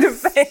done kind of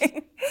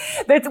thing.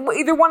 It's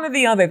either one or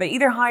the other. They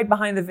either hide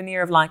behind the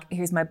veneer of like,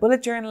 here's my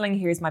bullet journaling,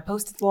 here's my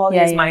post-it wall,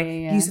 here's my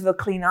use of a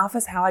clean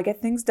office, how I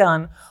get things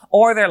done.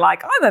 Or they're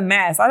like, I'm a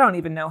mess, I don't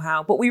even know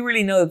how. But we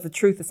really know that the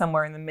truth is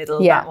somewhere in the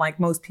middle, that like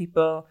most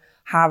people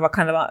have a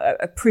kind of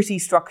a pretty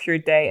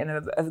structured day and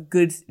a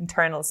good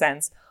internal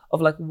sense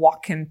of like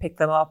what can pick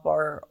them up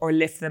or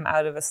lift them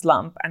out of a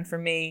slump. And for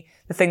me,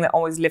 the thing that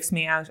always lifts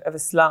me out of a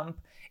slump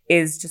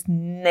is just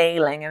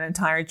nailing an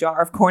entire jar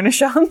of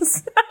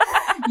cornichons.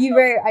 You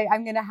wrote,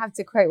 I'm going to have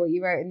to quote what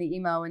you wrote in the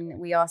email when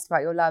we asked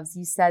about your loves.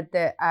 You said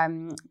that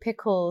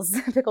pickles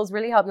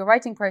really help your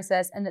writing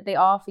process and that they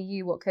are for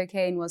you what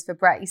cocaine was for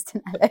Bret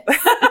Easton Ellis.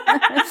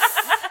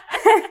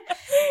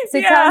 So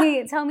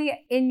tell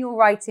me in your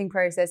writing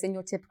process, in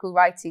your typical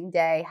writing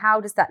day, how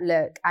does that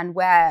look and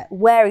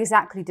where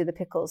exactly do the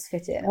pickles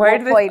fit in? At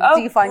what point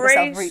do you find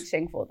yourself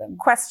reaching for them?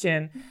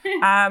 Question.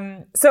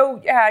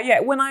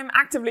 When I'm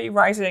actively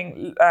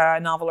writing a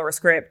novel or a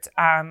script,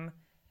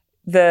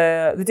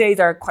 the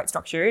days are quite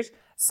structured.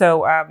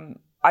 So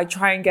I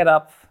try and get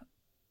up.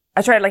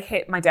 I try to like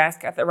hit my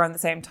desk at around the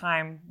same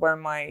time where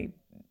my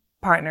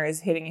partner is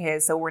hitting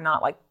his, so we're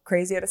not like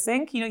crazy out of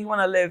sync. You know, you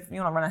want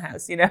to run a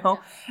house, you know?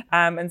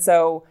 And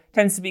so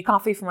tends to be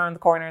coffee from around the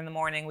corner in the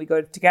morning. We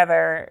go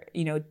together,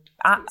 you know.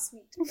 It is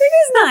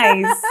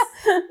nice.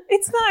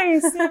 It's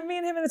nice. You know, me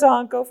and him and the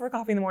dog go for a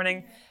coffee in the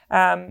morning,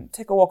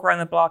 take a walk around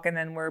the block, and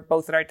then we're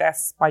both at our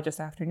desks by just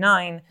after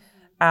 9.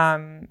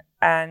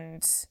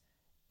 And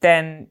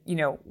then, you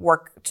know,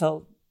 work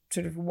till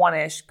sort of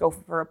 1-ish, go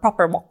for a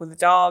proper walk with the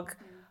dog,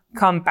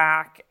 come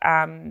back,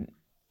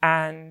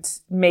 and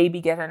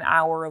maybe get an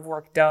hour of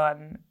work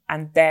done.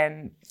 And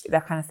then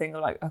that kind of thing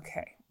of like,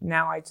 okay,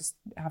 now I just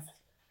have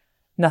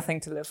nothing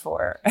to live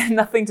for,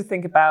 nothing to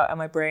think about, and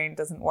my brain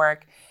doesn't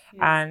work.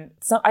 And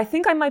so I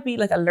think I might be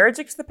like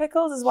allergic to the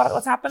pickles is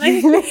what's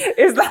happening.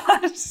 Is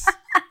that?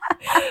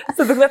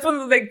 So that's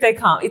when they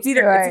come. It's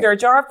either a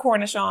jar of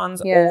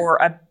Cornichons or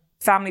a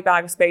family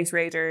bag of Space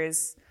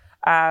Raiders,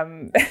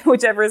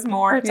 whichever is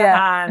more to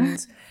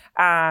hand.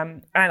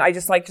 And I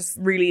just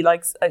really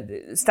like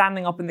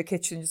standing up in the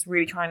kitchen, just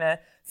really trying to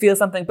feel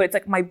something. But it's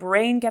like my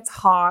brain gets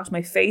hot,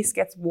 my face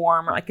gets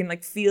warm, I can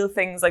like feel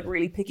things like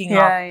really picking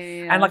up.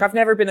 And like I've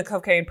never been a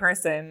cocaine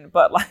person,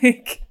 but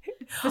like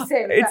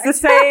it's the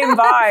same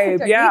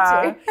vibe.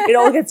 It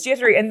all gets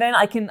jittery, and then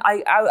I can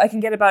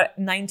get about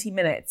 90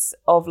 minutes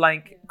of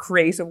like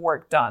creative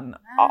work done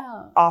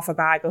off a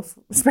bag of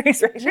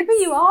Space Raiders. Maybe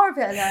you are a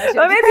bit allergic.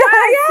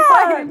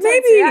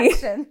 Maybe.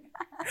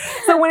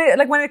 So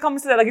when it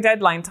comes to like a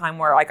deadline time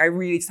where like I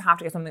really just have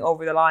to get something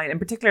over the line, and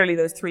particularly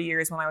those 3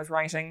 years when I was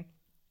writing,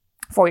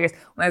 4 years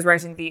when I was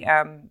writing the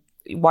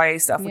YA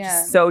stuff, which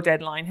is so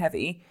deadline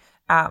heavy.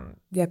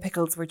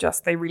 Pickles were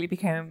they really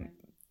became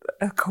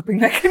a coping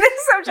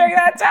mechanism during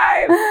that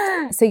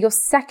time. So your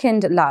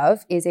second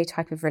love is a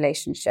type of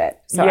relationship.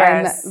 So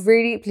I'm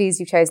really pleased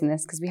you've chosen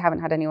this, because we haven't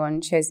had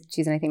anyone choose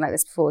anything like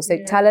this before. So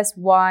tell us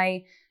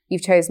why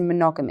you've chosen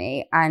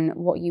monogamy and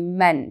what you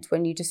meant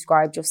when you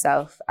described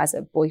yourself as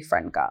a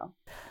boyfriend girl.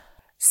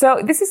 So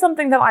this is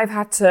something that I've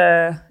had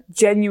to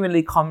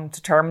genuinely come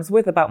to terms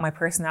with about my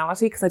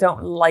personality, because I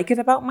don't like it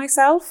about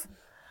myself.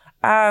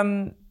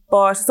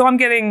 But so I'm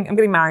getting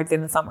married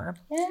in the summer.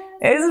 Yeah,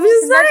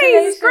 it's nice,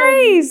 it's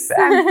great.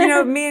 And you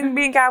know, me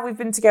and Gav, we've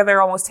been together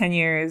almost 10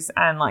 years,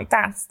 and like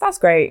that's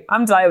great.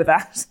 I'm delighted with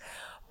that.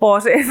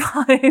 But if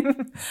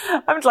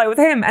I'm delighted with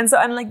him, and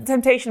like the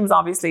temptation was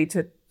obviously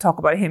to talk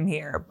about him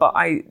here, but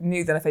I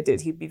knew that if I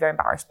did, he'd be very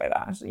embarrassed by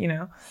that, you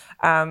know.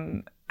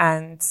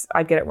 And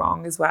I'd get it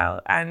wrong as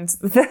well. And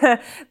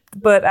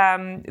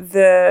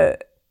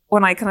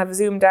when I kind of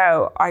zoomed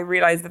out, I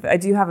realized that I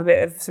do have a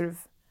bit of sort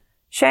of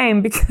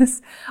shame,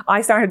 because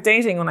I started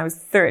dating when I was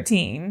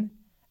 13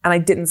 and I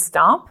didn't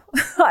stop.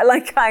 I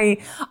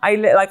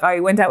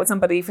went out with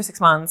somebody for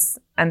 6 months,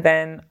 and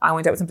then I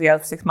went out with somebody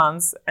else for 6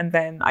 months, and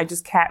then I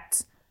just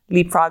kept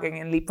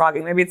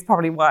leapfrogging. Maybe it's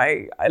probably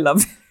why I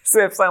love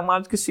Swift so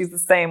much, because she's the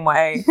same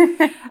way.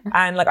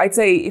 And like I'd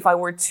say if I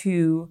were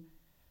to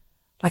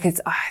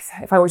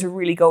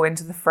really go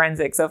into the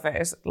forensics of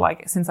it,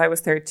 like since I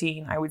was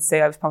 13, I would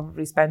say I was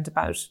probably spent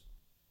about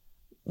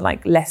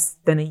like less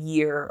than a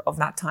year of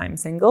that time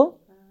single.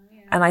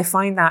 And I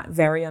find that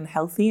very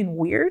unhealthy and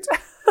weird.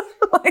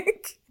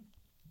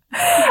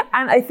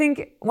 And I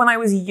think when I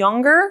was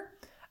younger,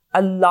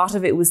 a lot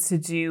of it was to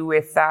do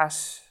with that.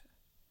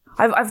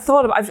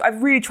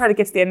 I've really tried to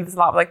get to the end of this a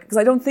lot, like, because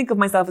I don't think of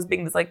myself as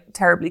being this like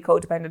terribly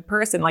codependent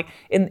person. Like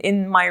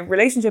in my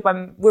relationship,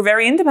 we're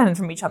very independent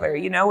from each other.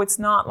 You know, it's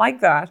not like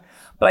that.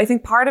 But I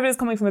think part of it is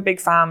coming from a big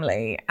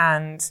family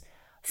and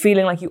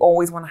feeling like you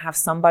always want to have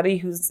somebody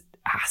who's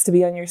has to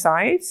be on your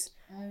side.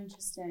 Oh,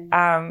 interesting.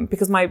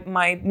 Because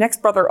my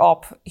next brother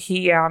up,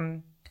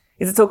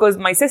 it goes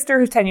my sister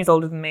who's 10 years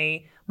older than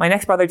me, my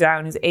next brother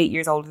down who's 8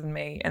 years older than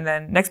me, and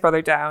then next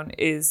brother down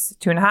is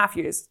 2.5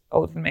 years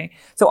older than me.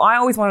 So I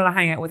always wanted to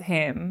hang out with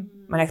him,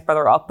 my next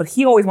brother up, but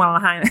he always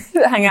wanted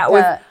to hang out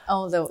with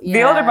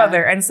the older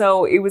brother. And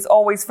so it was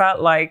always felt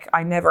like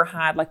I never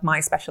had like my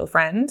special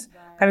friend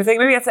kind of thing.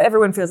 Maybe that's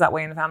everyone feels that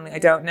way in the family. I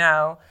don't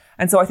know.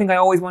 And so I think I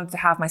always wanted to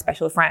have my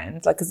special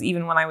friend, like, because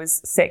even when I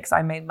was 6,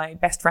 I made my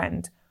best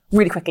friend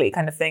really quickly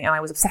kind of thing, and I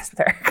was obsessed with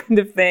her kind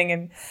of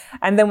thing.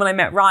 And then when I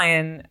met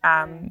Ryan,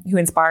 who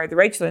inspired the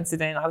Rachel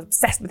incident, I was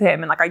obsessed with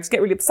him, and like I just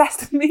get really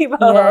obsessed with people.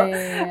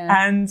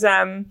 And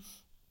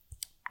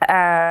but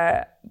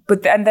I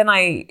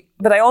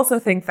also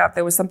think that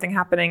there was something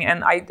happening,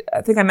 and I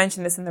think I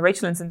mentioned this in the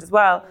Rachel incident as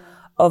well,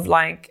 of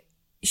like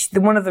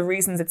one of the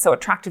reasons it's so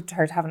attractive to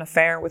her to have an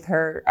affair with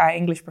her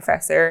English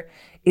professor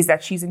is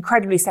that she's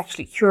incredibly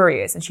sexually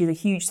curious and she has a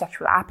huge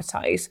sexual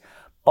appetite,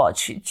 but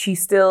she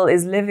still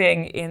is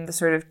living in the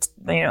sort of,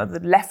 you know, the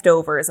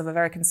leftovers of a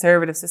very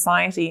conservative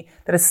society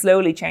that is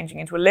slowly changing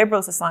into a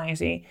liberal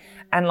society.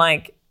 And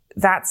like,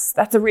 that's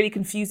a really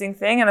confusing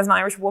thing. And as an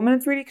Irish woman,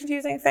 it's a really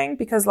confusing thing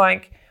because,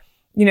 like,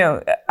 you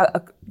know,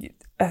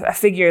 a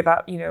figure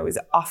that, you know, is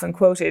often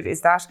quoted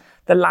is that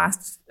the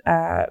last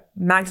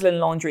Magdalen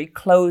Laundry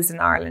closed in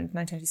Ireland in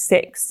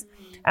 1996.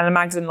 And a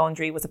Magdalen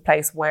Laundry was a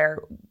place where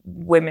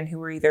women who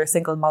were either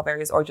single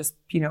mothers or just,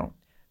 you know,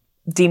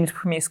 deemed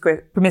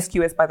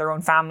promiscuous by their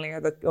own family or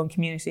their own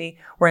community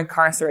were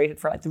incarcerated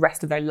for like the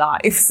rest of their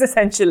lives,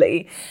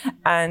 essentially,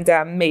 and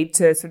made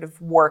to sort of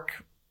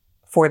work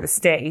for the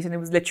state. And it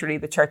was literally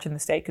the church and the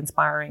state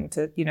conspiring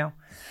to, you know,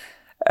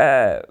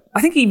 I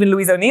think even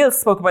Louise O'Neill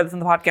spoke about this on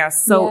the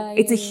podcast. So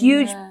it's a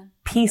huge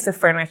piece of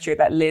furniture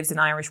that lives in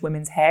Irish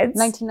women's heads.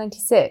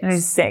 1996.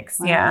 1996,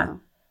 wow. yeah.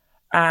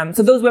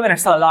 So those women are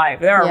still alive.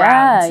 They're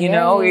around, you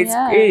know. It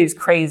is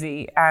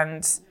crazy.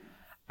 And,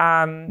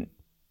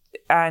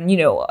 you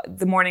know,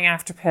 the morning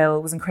after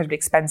pill was incredibly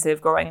expensive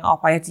growing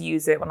up. I had to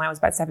use it when I was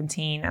about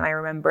 17. And I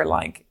remember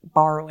like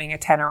borrowing a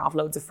tenner off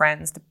loads of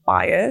friends to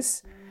buy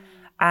it.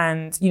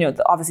 And, you know,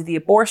 obviously the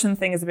abortion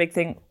thing is a big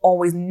thing.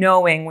 Always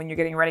knowing when you're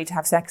getting ready to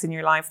have sex in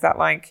your life that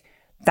like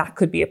that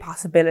could be a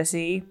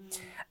possibility.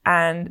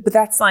 But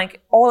that's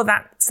like all of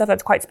that stuff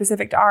that's quite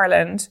specific to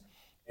Ireland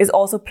is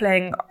also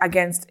playing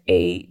against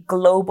a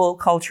global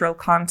cultural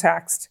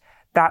context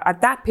that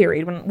at that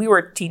period, when we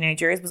were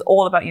teenagers, was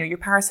all about, you know, your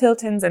Paris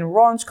Hiltons and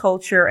raunch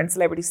culture and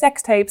celebrity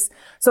sex tapes.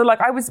 So like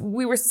it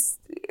was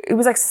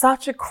like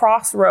such a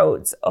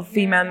crossroads of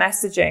female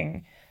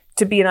messaging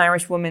to be an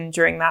Irish woman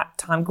during that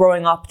time,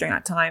 growing up during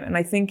that time. And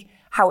I think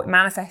how it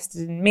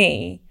manifested in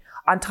me,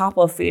 on top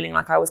of feeling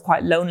like I was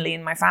quite lonely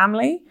in my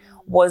family,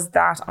 was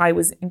that I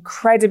was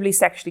incredibly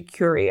sexually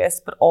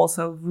curious, but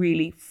also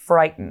really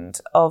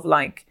frightened of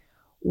like,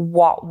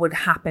 what would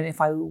happen if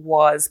I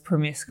was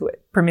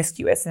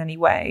promiscuous in any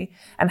way,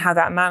 and how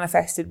that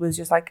manifested was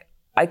just like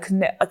I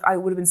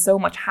would have been so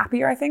much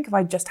happier, I think, if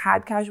I just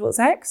had casual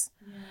sex.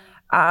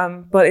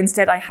 But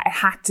instead I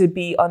had to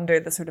be under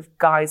the sort of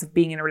guise of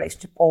being in a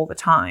relationship all the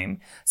time.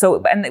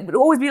 So, and it would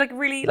always be like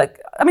really like,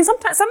 I mean,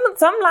 sometimes some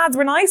lads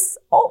were nice.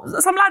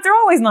 Some lads are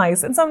always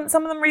nice, and some of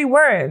them really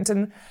weren't.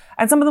 And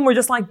some of them were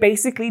just like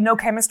basically no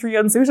chemistry,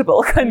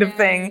 unsuitable kind of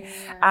thing.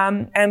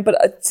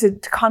 But to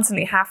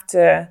constantly have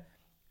to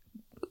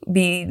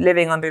be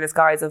living under this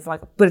guise of like,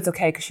 but it's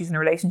okay because she's in a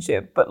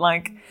relationship, but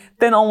like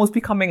then almost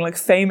becoming like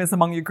famous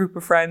among your group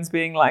of friends,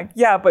 being like,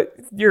 yeah, but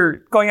you're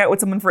going out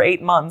with someone for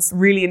 8 months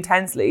really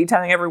intensely,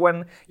 telling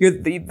everyone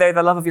they're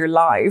the love of your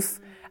life,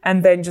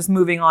 and then just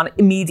moving on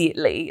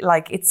immediately.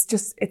 Like it's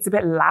a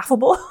bit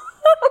laughable.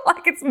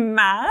 Like it's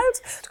mad.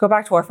 To go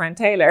back to our friend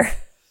Taylor.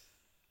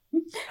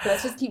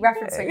 Let's just keep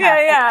referencing her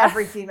like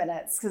every few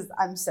minutes, because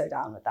I'm so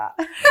down with that.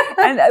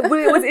 And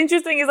what's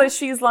interesting is that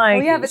she's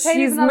like,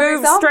 she's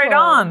moved straight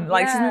on.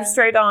 Like she's moved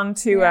straight on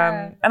to,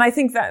 and I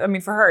think that, I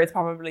mean, for her, it's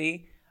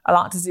probably a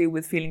lot to do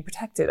with feeling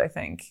protected, I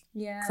think.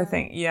 Yeah. So I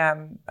think, I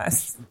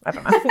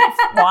don't know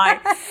why.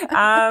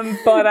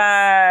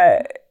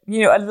 But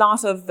you know, a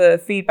lot of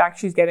the feedback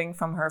she's getting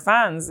from her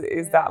fans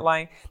is that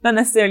like, not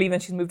necessarily even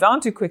she's moved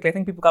on too quickly. I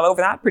think people got over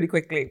that pretty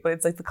quickly, but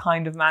it's like the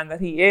kind of man that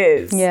he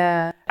is.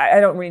 Yeah. I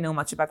don't really know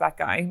much about that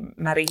guy,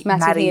 Matty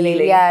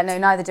Healy. Yeah, no,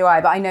 neither do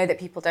I. But I know that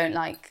people don't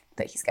like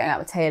that he's going out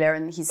with Taylor,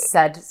 and he's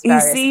said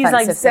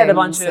said a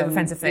bunch of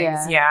offensive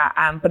things.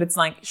 Yeah. But it's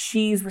like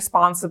she's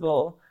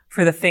responsible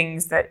for the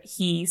things that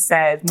he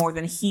said more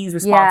than he's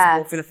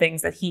responsible for the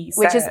things that he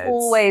said. Which is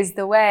always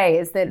the way,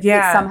 is that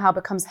it somehow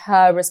becomes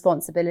her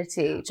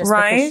responsibility just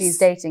because she's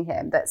dating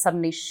him, that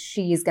suddenly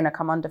she's going to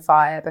come under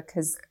fire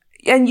because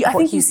I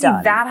think you see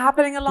that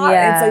happening a lot.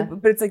 Yeah.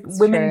 It's like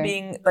women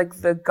being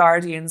like the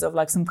guardians of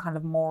like some kind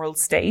of moral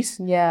state.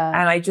 Yeah.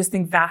 And I just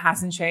think that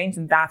hasn't changed,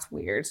 and that's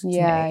weird to me,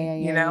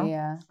 you know?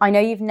 Yeah. I know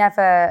you've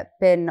never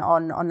been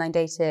on online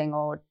dating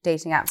or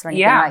dating apps or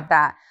anything like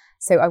that.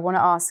 So I want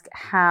to ask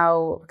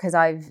how, because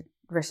I've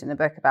written a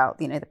book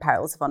about, you know, the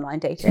perils of online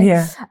dating.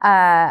 Yeah.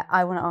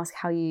 I want to ask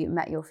how you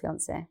met your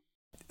fiance.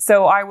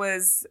 So I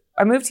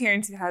moved here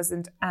in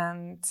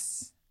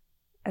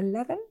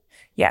 2011.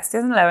 Yes,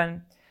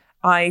 2011.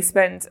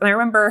 And I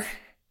remember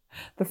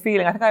the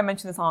feeling, I think I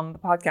mentioned this on the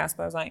podcast,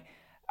 but I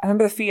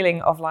remember the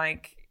feeling of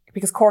like,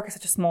 because Cork is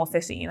such a small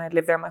city and I'd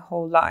lived there my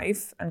whole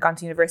life and gone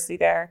to university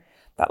there,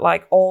 that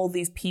like all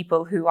these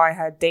people who I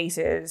had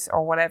dated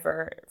or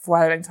whatever for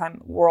a long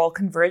time were all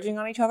converging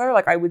on each other.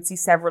 Like I would see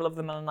several of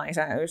them on a night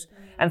out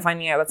and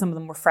finding out that some of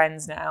them were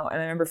friends now. And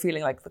I remember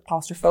feeling like the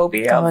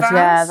claustrophobia of that.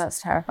 Yeah,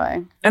 that's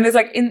terrifying. And there's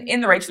like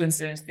in the Rachel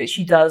incident that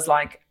she does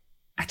like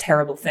a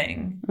terrible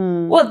thing.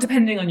 Well,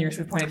 depending on your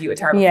sort of point of view, a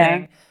terrible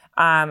thing.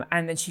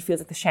 And then she feels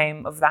like the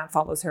shame of that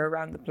follows her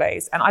around the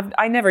place. And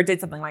I never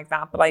did something like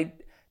that, but I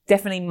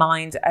definitely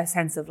mind a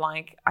sense of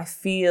like, I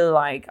feel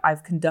like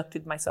I've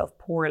conducted myself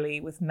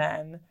poorly with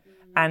men,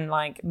 and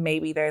like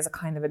maybe there's a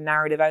kind of a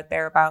narrative out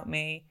there about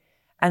me.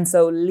 And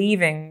so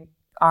leaving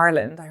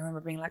Ireland, I remember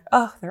being like,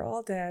 oh, they're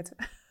all dead.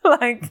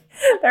 Like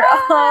they're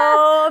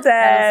all dead.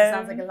 That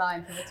sounds like a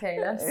line from the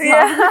Taylor.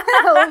 Yeah.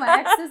 All my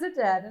exes are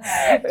dead.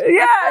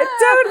 Yeah,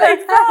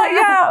 totally.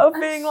 Of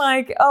being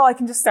like, oh, I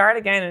can just start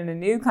again in a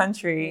new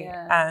country.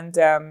 Yeah.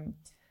 And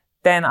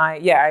then I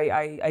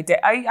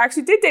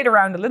actually did date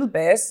around a little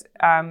bit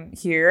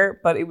here,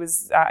 but it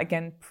was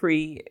again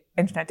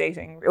pre-internet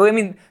dating. I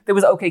mean, there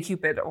was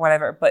OkCupid or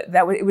whatever, but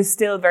it was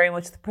still very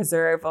much the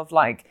preserve of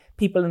like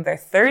people in their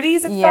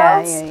 30s. It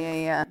felt.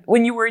 Yeah.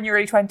 When you were in your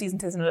early 20s in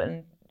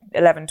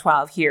 11,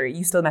 12 here,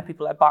 you still met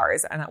people at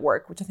bars and at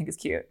work, which I think is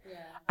cute.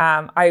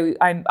 Yeah.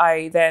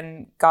 I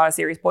then got a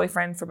serious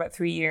boyfriend for about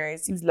 3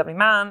 years. He was a lovely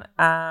man.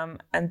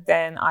 And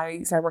then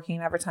I started working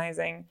in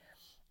advertising.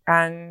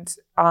 And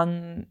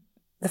on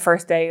the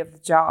first day of the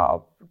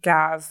job,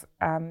 Gav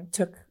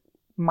took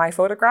my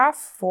photograph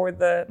for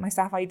my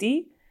staff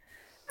ID.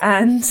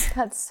 And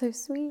that's so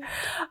sweet.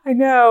 I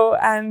know.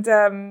 And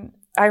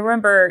I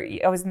remember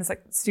I was in this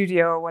like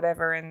studio or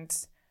whatever, and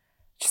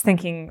just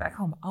thinking like,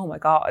 oh my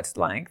God,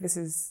 like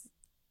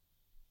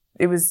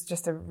it was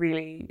just a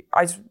really,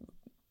 I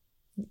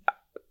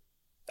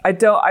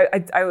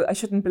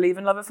shouldn't believe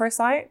in love at first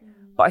sight,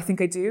 but I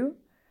think I do,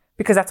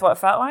 because that's what it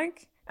felt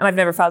like. And I've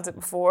never felt it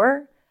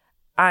before.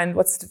 And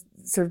what's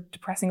sort of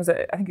depressing was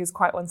that I think it was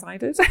quite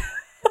one-sided.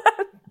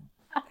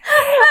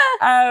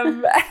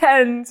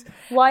 And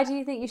why do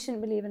you think you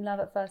shouldn't believe in love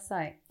at first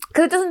sight?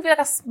 Because it doesn't feel like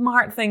a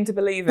smart thing to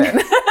believe in.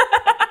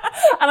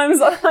 And I was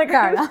like,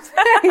 fair enough.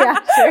 Yeah,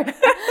 true.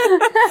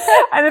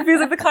 And it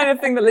feels like the kind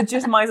of thing that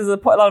legitimizes a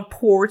lot of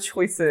poor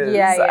choices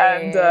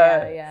and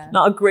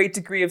not a great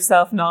degree of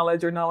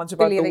self-knowledge or knowledge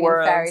about believing the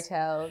world. In fairy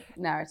tale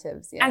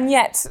narratives. Yeah. And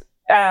yet,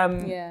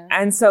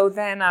 and so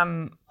then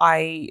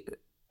I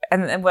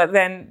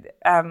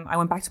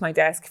went back to my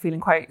desk feeling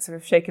quite sort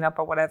of shaken up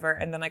or whatever,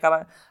 and then I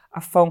got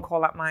a phone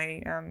call at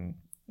my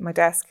my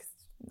desk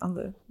on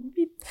the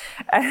beep,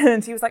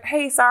 and he was like,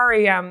 "Hey,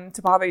 sorry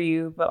to bother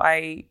you, but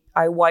I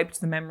wiped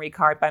the memory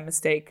card by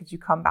mistake. Could you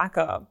come back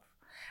up?"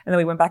 And then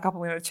we went back up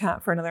and we had a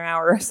chat for another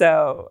hour or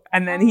so.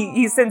 And then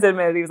he since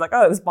admitted, he was like,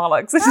 "Oh, it was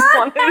bollocks. I just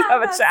wanted to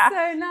have a chat."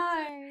 That's so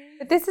nice.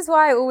 But this is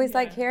why I always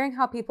like hearing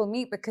how people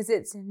meet, because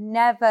it's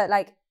never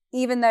like,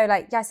 even though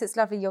like, yes, it's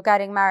lovely, you're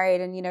getting married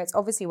and, you know, it's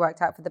obviously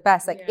worked out for the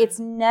best. Like it's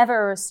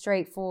never a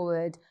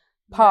straightforward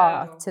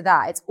path to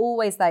that. It's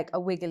always like a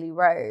wiggly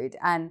road.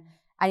 And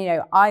you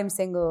know, I'm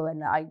single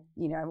and I'm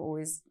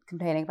always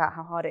complaining about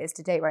how hard it is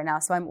to date right now.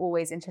 So I'm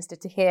always interested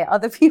to hear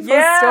other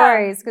people's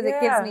stories, because it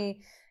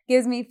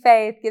gives me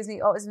faith, gives me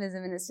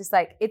optimism. And it's just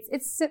like,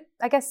 it's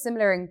I guess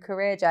similar in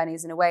career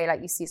journeys in a way.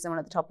 Like you see someone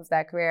at the top of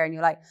their career and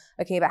you're like,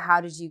 okay, but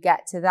how did you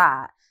get to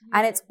that?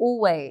 And it's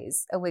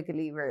always a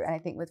wiggly route. And I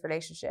think with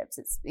relationships,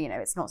 it's, you know,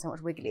 it's not so much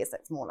wiggly,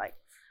 it's more like,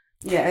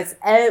 it's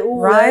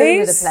all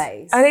over the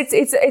place. And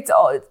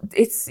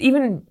it's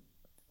even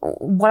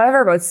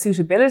whatever about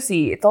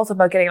suitability, it's also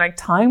about getting like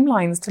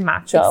timelines to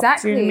match up.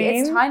 Exactly. Do you know what I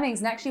mean? It's timings.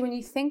 And actually, when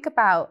you think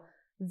about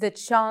the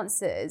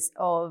chances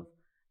of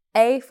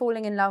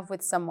falling in love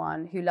with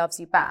someone who loves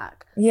you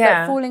back,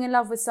 but falling in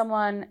love with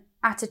someone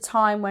at a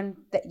time when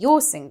that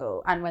you're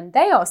single and when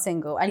they are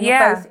single and you're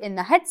both in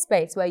the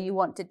headspace where you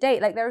want to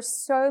date. Like there are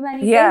so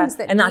many things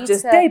that and not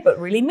just date, but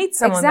really meet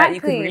someone that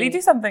you can really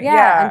do something.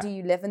 Yeah. And do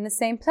you live in the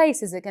same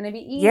place? Is it going to be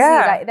easy?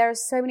 Like there are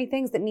so many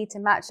things that need to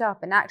match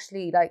up, and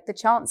actually like the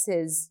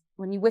chances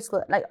when you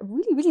whistle like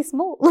really, really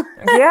small.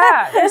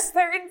 They're so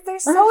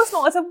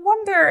small. It's a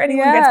wonder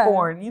anyone gets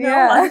born, you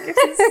know, like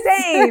it's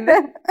insane.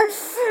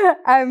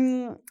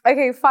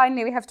 Okay,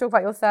 finally we have to talk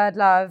about your third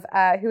love,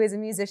 who is a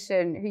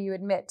musician who you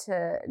admit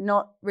to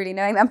not really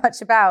knowing that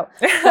much about.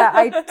 But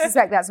I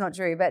suspect that's not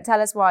true. But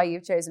tell us why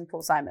you've chosen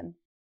Paul Simon.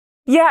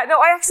 Yeah, no,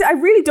 I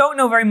really don't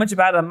know very much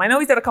about him. I know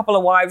he's had a couple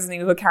of wives and he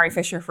was with Carrie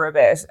Fisher for a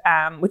bit,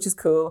 which is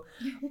cool.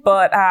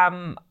 But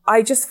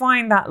I just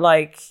find that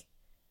like,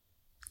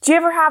 do you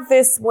ever have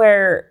this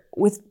where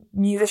with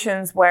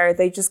musicians where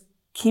they just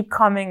keep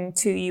coming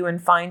to you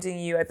and finding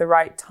you at the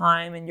right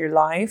time in your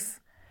life?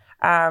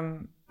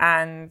 And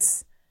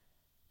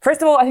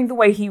first of all, I think the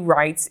way he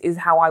writes is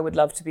how I would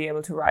love to be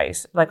able to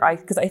write.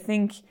 Because I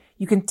think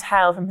you can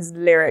tell from his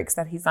lyrics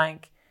that he's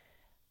like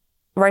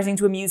writing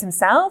to amuse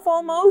himself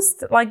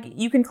almost. Like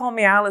You Can Call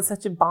Me Al is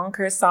such a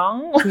bonkers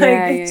song.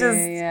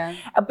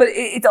 But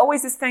it's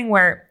always this thing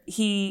where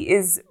he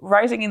is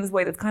writing in this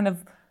way that's kind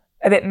of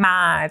a bit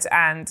mad,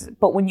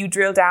 but when you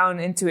drill down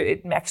into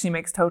it, it actually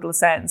makes total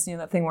sense. You know,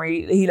 that thing where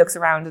he looks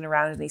around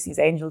and he sees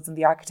angels in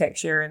the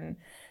architecture and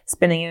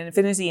spinning in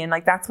infinity, and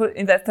like that's what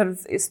that sort of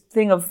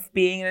thing of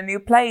being in a new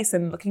place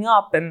and looking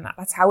up, and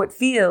that's how it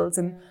feels.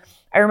 And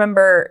I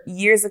remember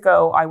years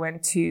ago I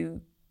went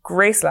to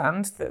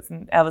Graceland, that's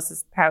in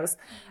Elvis's house,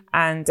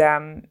 and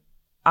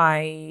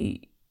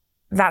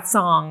that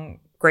song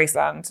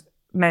Graceland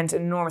meant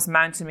an enormous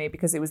amount to me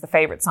because it was the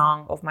favorite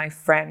song of my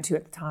friend who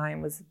at the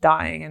time was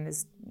dying and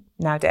is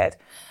now dead.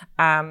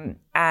 And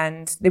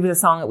it was a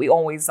song that we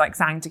always like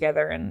sang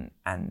together,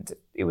 and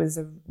it was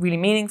really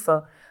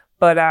meaningful.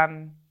 But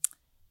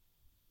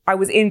I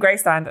was in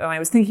Graceland and I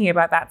was thinking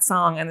about that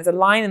song, and there's a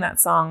line in that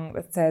song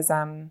that says,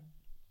 I'm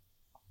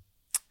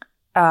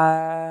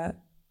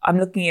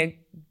looking at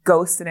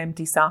ghosts and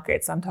empty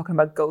sockets. I'm talking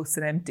about ghosts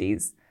and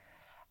empties.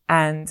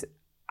 And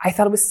I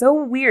thought it was so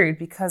weird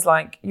because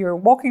like you're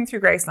walking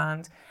through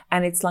Graceland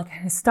and it's like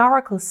a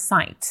historical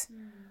site,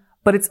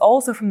 but it's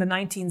also from the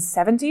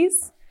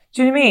 1970s.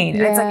 Do you know what I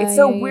mean? And it's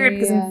so weird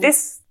because in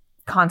this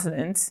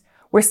continent,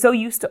 we're so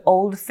used to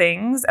old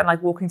things and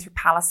like walking through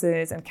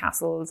palaces and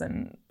castles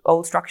and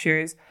old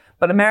structures.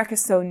 But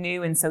America's so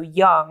new and so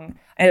young,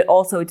 and it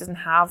doesn't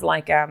have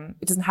like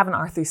it doesn't have an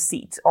Arthur's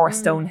Seat or a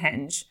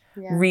Stonehenge,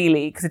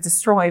 really, because it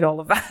destroyed all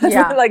of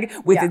that, like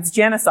with its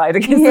genocide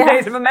against the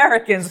Native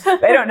Americans.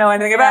 They don't know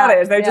anything about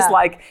it. They're just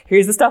like,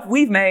 here's the stuff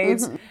we've made,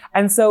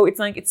 and so it's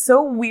like it's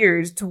so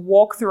weird to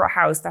walk through a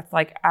house that's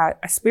like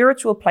a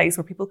spiritual place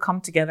where people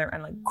come together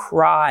and like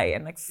cry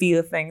and like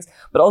feel things,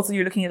 but also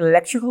you're looking at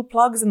electrical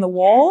plugs in the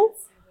wall.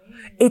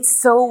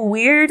 It's so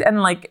weird, and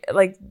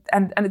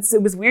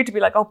it was weird to be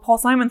like, oh, Paul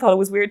Simon thought it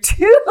was weird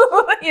too,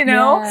 you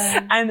know?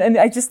 Yeah. And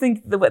I just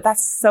think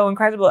that's so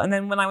incredible. And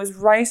then when I was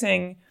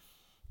writing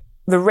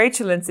the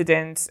Rachel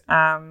incident,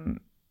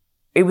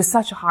 it was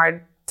such a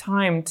hard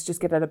time to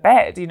just get out of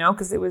bed, you know,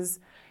 because it was,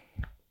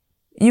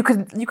 you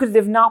could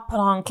have not put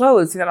on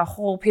clothes for that a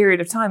whole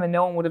period of time and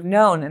no one would have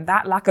known. And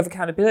that lack of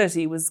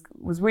accountability was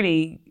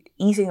really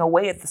eating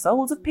away at the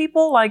souls of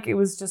people. Like it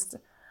was just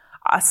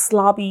a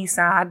slobby,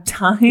 sad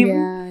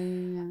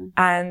time.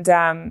 And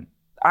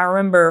I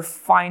remember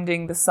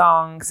finding the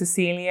song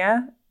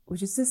Cecilia,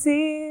 which is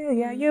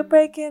Cecilia, you're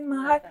breaking my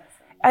heart.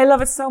 I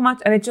love it so much.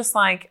 And it just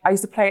like, I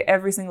used to play it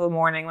every single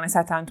morning when I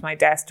sat down to my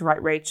desk to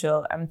write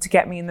Rachel, and to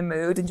get me in the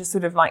mood and just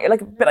sort of like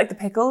a bit like the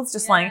Pickles,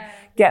 just like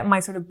get my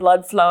sort of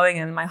blood flowing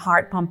and my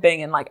heart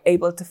pumping and like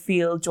able to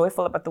feel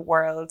joyful about the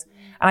world.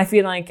 And I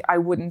feel like I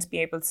wouldn't be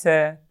able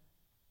to,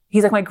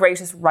 he's like my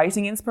greatest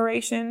writing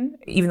inspiration,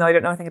 even though I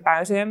don't know anything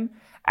about him.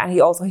 And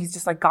he's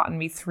just like gotten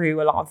me through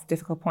a lot of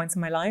difficult points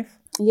in my life.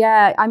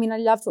 Yeah, I mean, I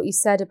loved what you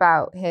said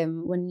about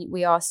him when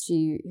we asked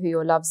you who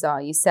your loves are.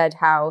 You said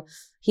how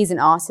he's an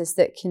artist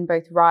that can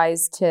both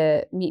rise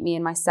to meet me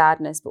in my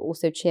sadness, but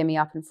also cheer me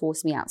up and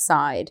force me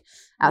outside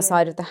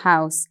of the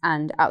house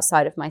and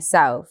outside of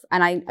myself.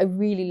 And I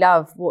really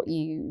love what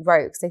you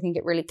wrote, because I think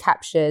it really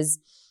captures,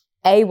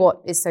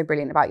 what is so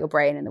brilliant about your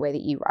brain and the way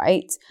that you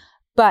write.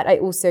 But I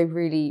also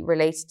really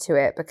related to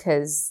it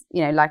because,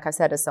 you know, like I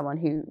said, as someone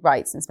who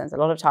writes and spends a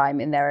lot of time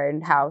in their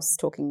own house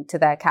talking to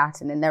their cat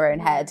and in their own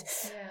head,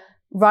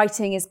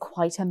 writing is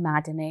quite a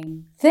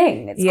maddening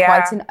thing.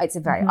 It's a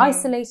very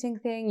isolating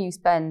thing. You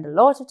spend a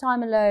lot of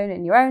time alone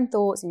in your own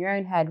thoughts, in your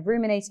own head,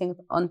 ruminating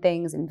on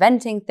things,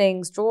 inventing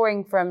things,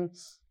 drawing from,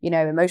 you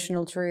know,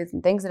 emotional truth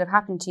and things that have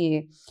happened to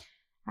you.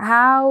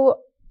 How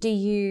do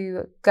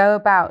you go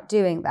about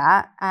doing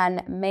that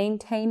and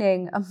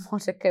maintaining a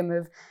modicum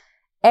of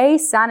A,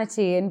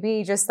 sanity, and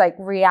B, just like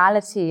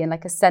reality and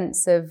like a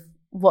sense of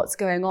what's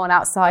going on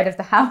outside of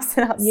the house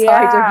and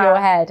outside of your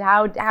head?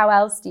 How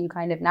else do you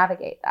kind of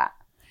navigate that?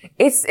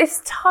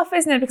 It's tough,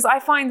 isn't it? Because I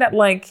find that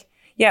like,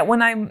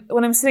 when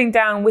I'm sitting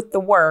down with the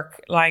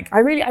work, like I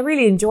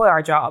really enjoy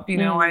our job, you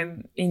know,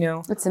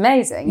 it's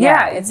amazing.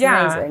 It's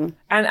amazing.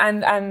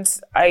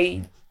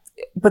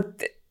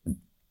 But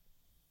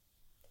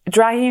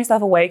dragging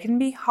yourself away can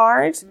be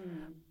hard,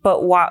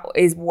 but what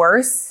is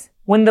worse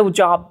when the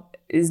job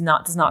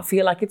does not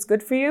feel like it's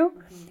good for you,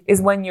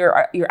 is when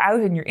you're out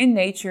and you're in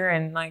nature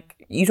and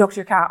like you talk to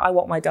your cat, I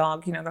walk my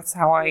dog, you know, that's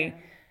how I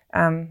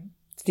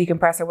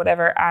decompress or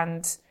whatever,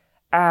 and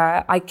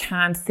I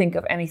can't think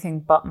of anything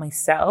but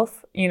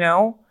myself, you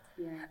know.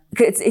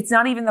 It's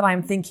not even that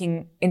I'm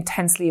thinking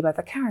intensely about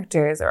the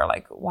characters or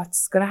like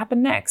what's going to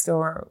happen next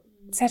or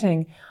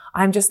setting.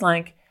 I'm just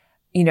like,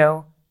 you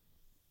know,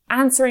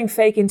 answering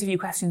fake interview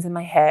questions in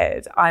my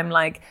head. I'm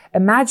like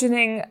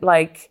imagining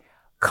like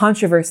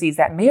controversies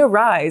that may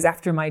arise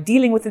after my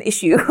dealing with an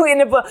issue in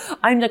a book.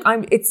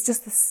 It's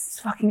just this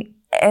fucking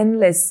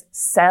endless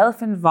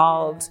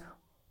self-involved,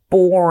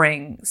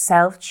 boring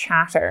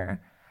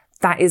self-chatter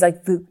that is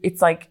like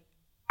it's like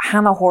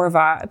Hannah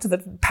Horvath to the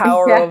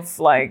power of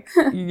like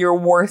your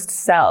worst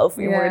self.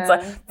 Where it's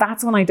like,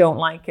 that's when I don't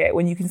like it,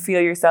 when you can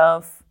feel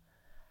yourself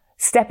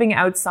stepping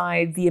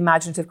outside the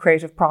imaginative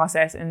creative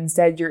process and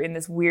instead you're in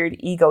this weird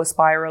ego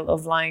spiral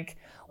of like,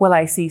 well,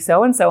 I see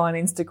so-and-so on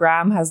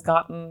Instagram has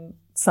gotten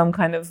some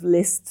kind of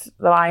list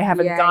that I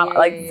haven't got.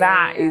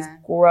 That is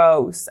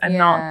gross and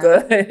not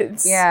good.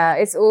 Yeah,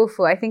 it's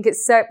awful. I think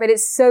it's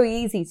so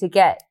easy to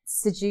get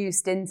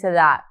seduced into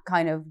that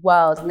kind of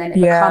world, and then it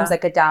becomes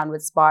like a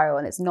downward spiral,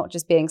 and it's not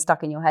just being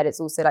stuck in your head, it's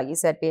also, like you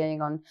said,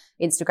 being on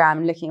Instagram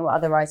and looking at what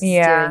other writers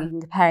are doing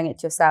and comparing it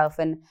to yourself.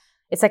 And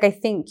it's like, I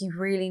think you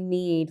really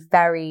need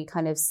very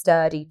kind of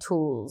sturdy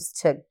tools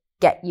to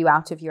get you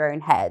out of your own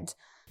head.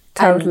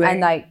 Totally. And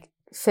like,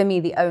 for me,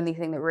 the only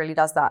thing that really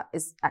does that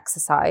is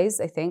exercise.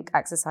 I think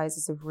exercise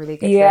is a really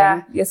good thing.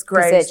 Yeah, it's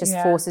great. Because it just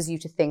forces you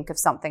to think of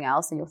something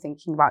else and you're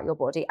thinking about your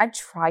body. I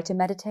try to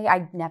meditate.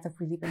 I've never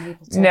really been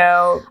able to.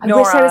 No, I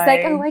wish I was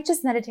like, I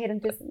just meditate and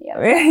do some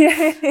yoga.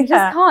 I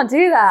just can't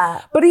do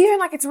that. But even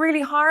like, it's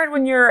really hard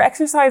when you're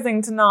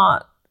exercising to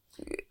not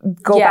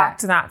go back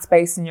to that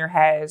space in your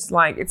head.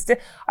 Like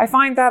I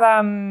find that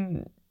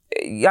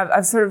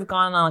I've sort of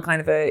gone on a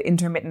kind of a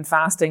intermittent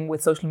fasting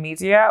with social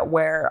media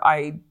where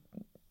I'm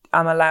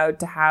allowed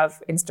to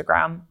have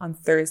Instagram on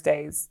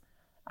Thursdays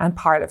and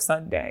part of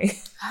Sunday.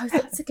 Oh,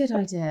 that's a good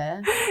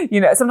idea.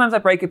 Sometimes I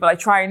break it, but I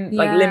try and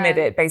limit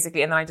it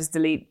basically, and then I just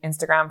delete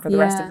Instagram for the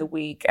rest of the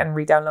week and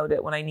re-download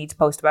it when I need to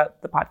post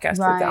about the podcast,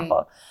 for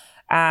example.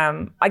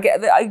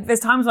 There's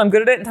times when I'm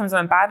good at it and times when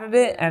I'm bad at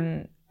it,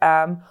 and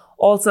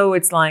also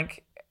it's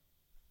like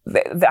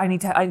I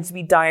need to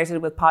be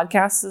dieted with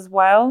podcasts as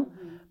well,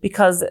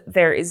 because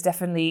there is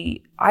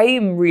definitely, I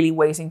am really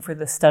waiting for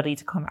the study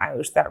to come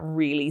out that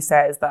really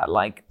says that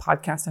like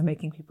podcasts are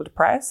making people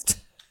depressed.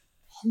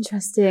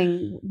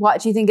 Interesting.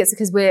 What do you think? It's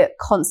because we're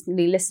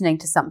constantly listening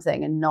to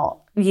something and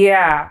not?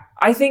 Yeah,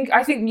 I think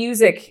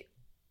music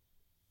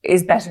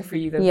is better for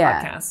you than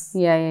podcasts.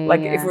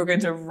 If we're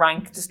going to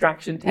rank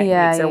distraction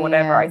techniques or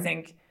whatever, I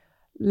think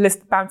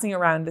bouncing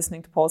around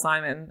listening to Paul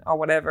Simon or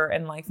whatever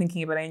and like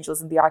thinking about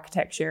angels and the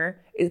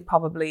architecture is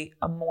probably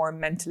a more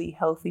mentally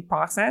healthy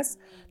process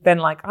than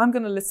like, I'm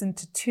going to listen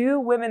to 2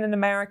 women in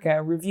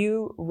America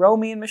review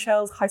Romy and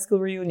Michelle's high school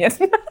reunion.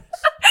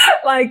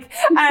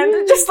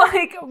 And just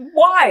like,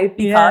 why?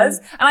 Because,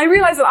 and I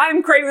realize that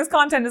I'm creating this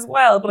content as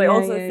well, but I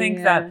also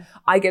think that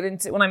I get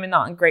into, when I'm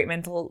not in great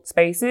mental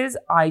spaces,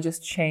 I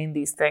just chain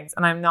these things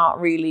and I'm not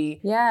really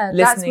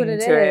listening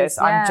to it.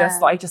 I'm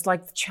just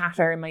like the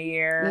chatter in my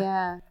ear.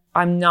 Yeah.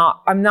 I'm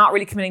not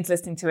really committing to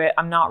listening to it.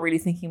 I'm not really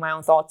thinking my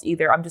own thoughts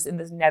either. I'm just in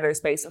this nether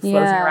space of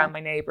floating around my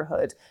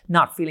neighborhood,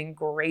 not feeling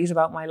great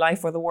about my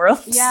life or the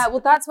world. Yeah,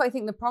 well, that's what I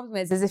think the problem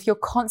is if you're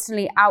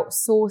constantly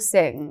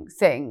outsourcing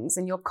things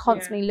and you're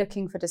constantly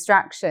looking for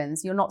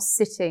distractions, you're not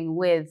sitting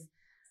with,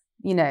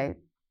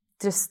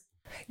 just...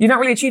 You're not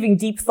really achieving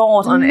deep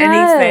thought on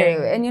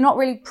anything. And you're not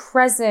really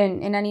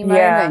present in any moment.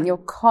 Yeah. You're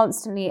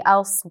constantly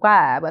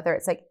elsewhere, whether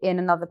it's like in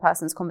another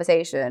person's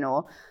conversation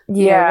or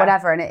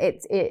whatever. And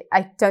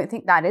I don't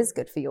think that is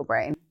good for your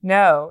brain.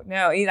 No.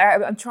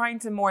 I'm trying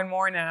to more and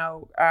more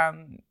now,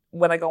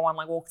 when I go on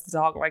like walks the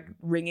dog, like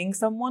ringing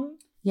someone.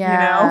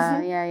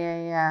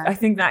 Yeah. I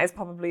think that is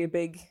probably a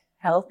big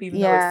help, even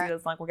though it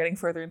feels like we're getting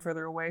further and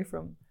further away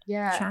from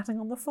chatting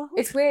on the phone.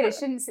 It's weird. It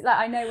shouldn't, like,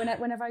 I know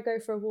whenever I go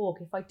for a walk,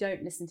 if I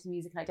don't listen to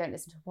music and I don't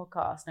listen to a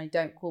podcast and I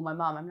don't call my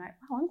mum, I'm like,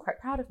 oh, I'm quite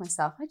proud of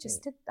myself. I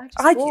just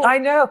walked. I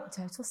know.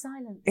 Total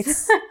silence.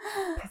 It's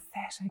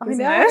pathetic,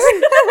 isn't it?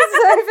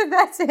 It's so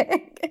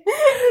pathetic.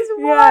 It's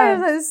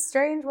wild. It's a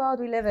strange world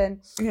we live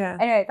in. Yeah.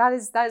 Anyway, that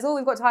is all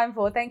we've got time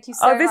for. Thank you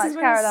so much, this has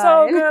been Caroline.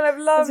 so good. I've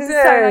loved it. It's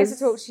been so nice to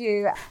talk to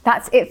you.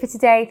 That's it for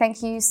today.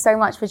 Thank you so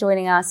much for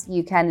joining us.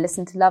 You can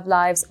listen to Love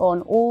Lives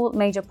on all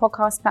major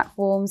podcast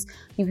platforms.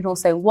 You can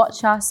also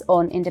watch us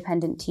on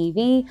independent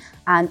TV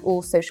and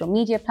all social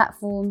media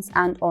platforms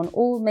and on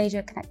all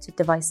major connected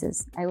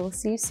devices. I will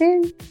see you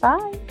soon.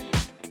 Bye.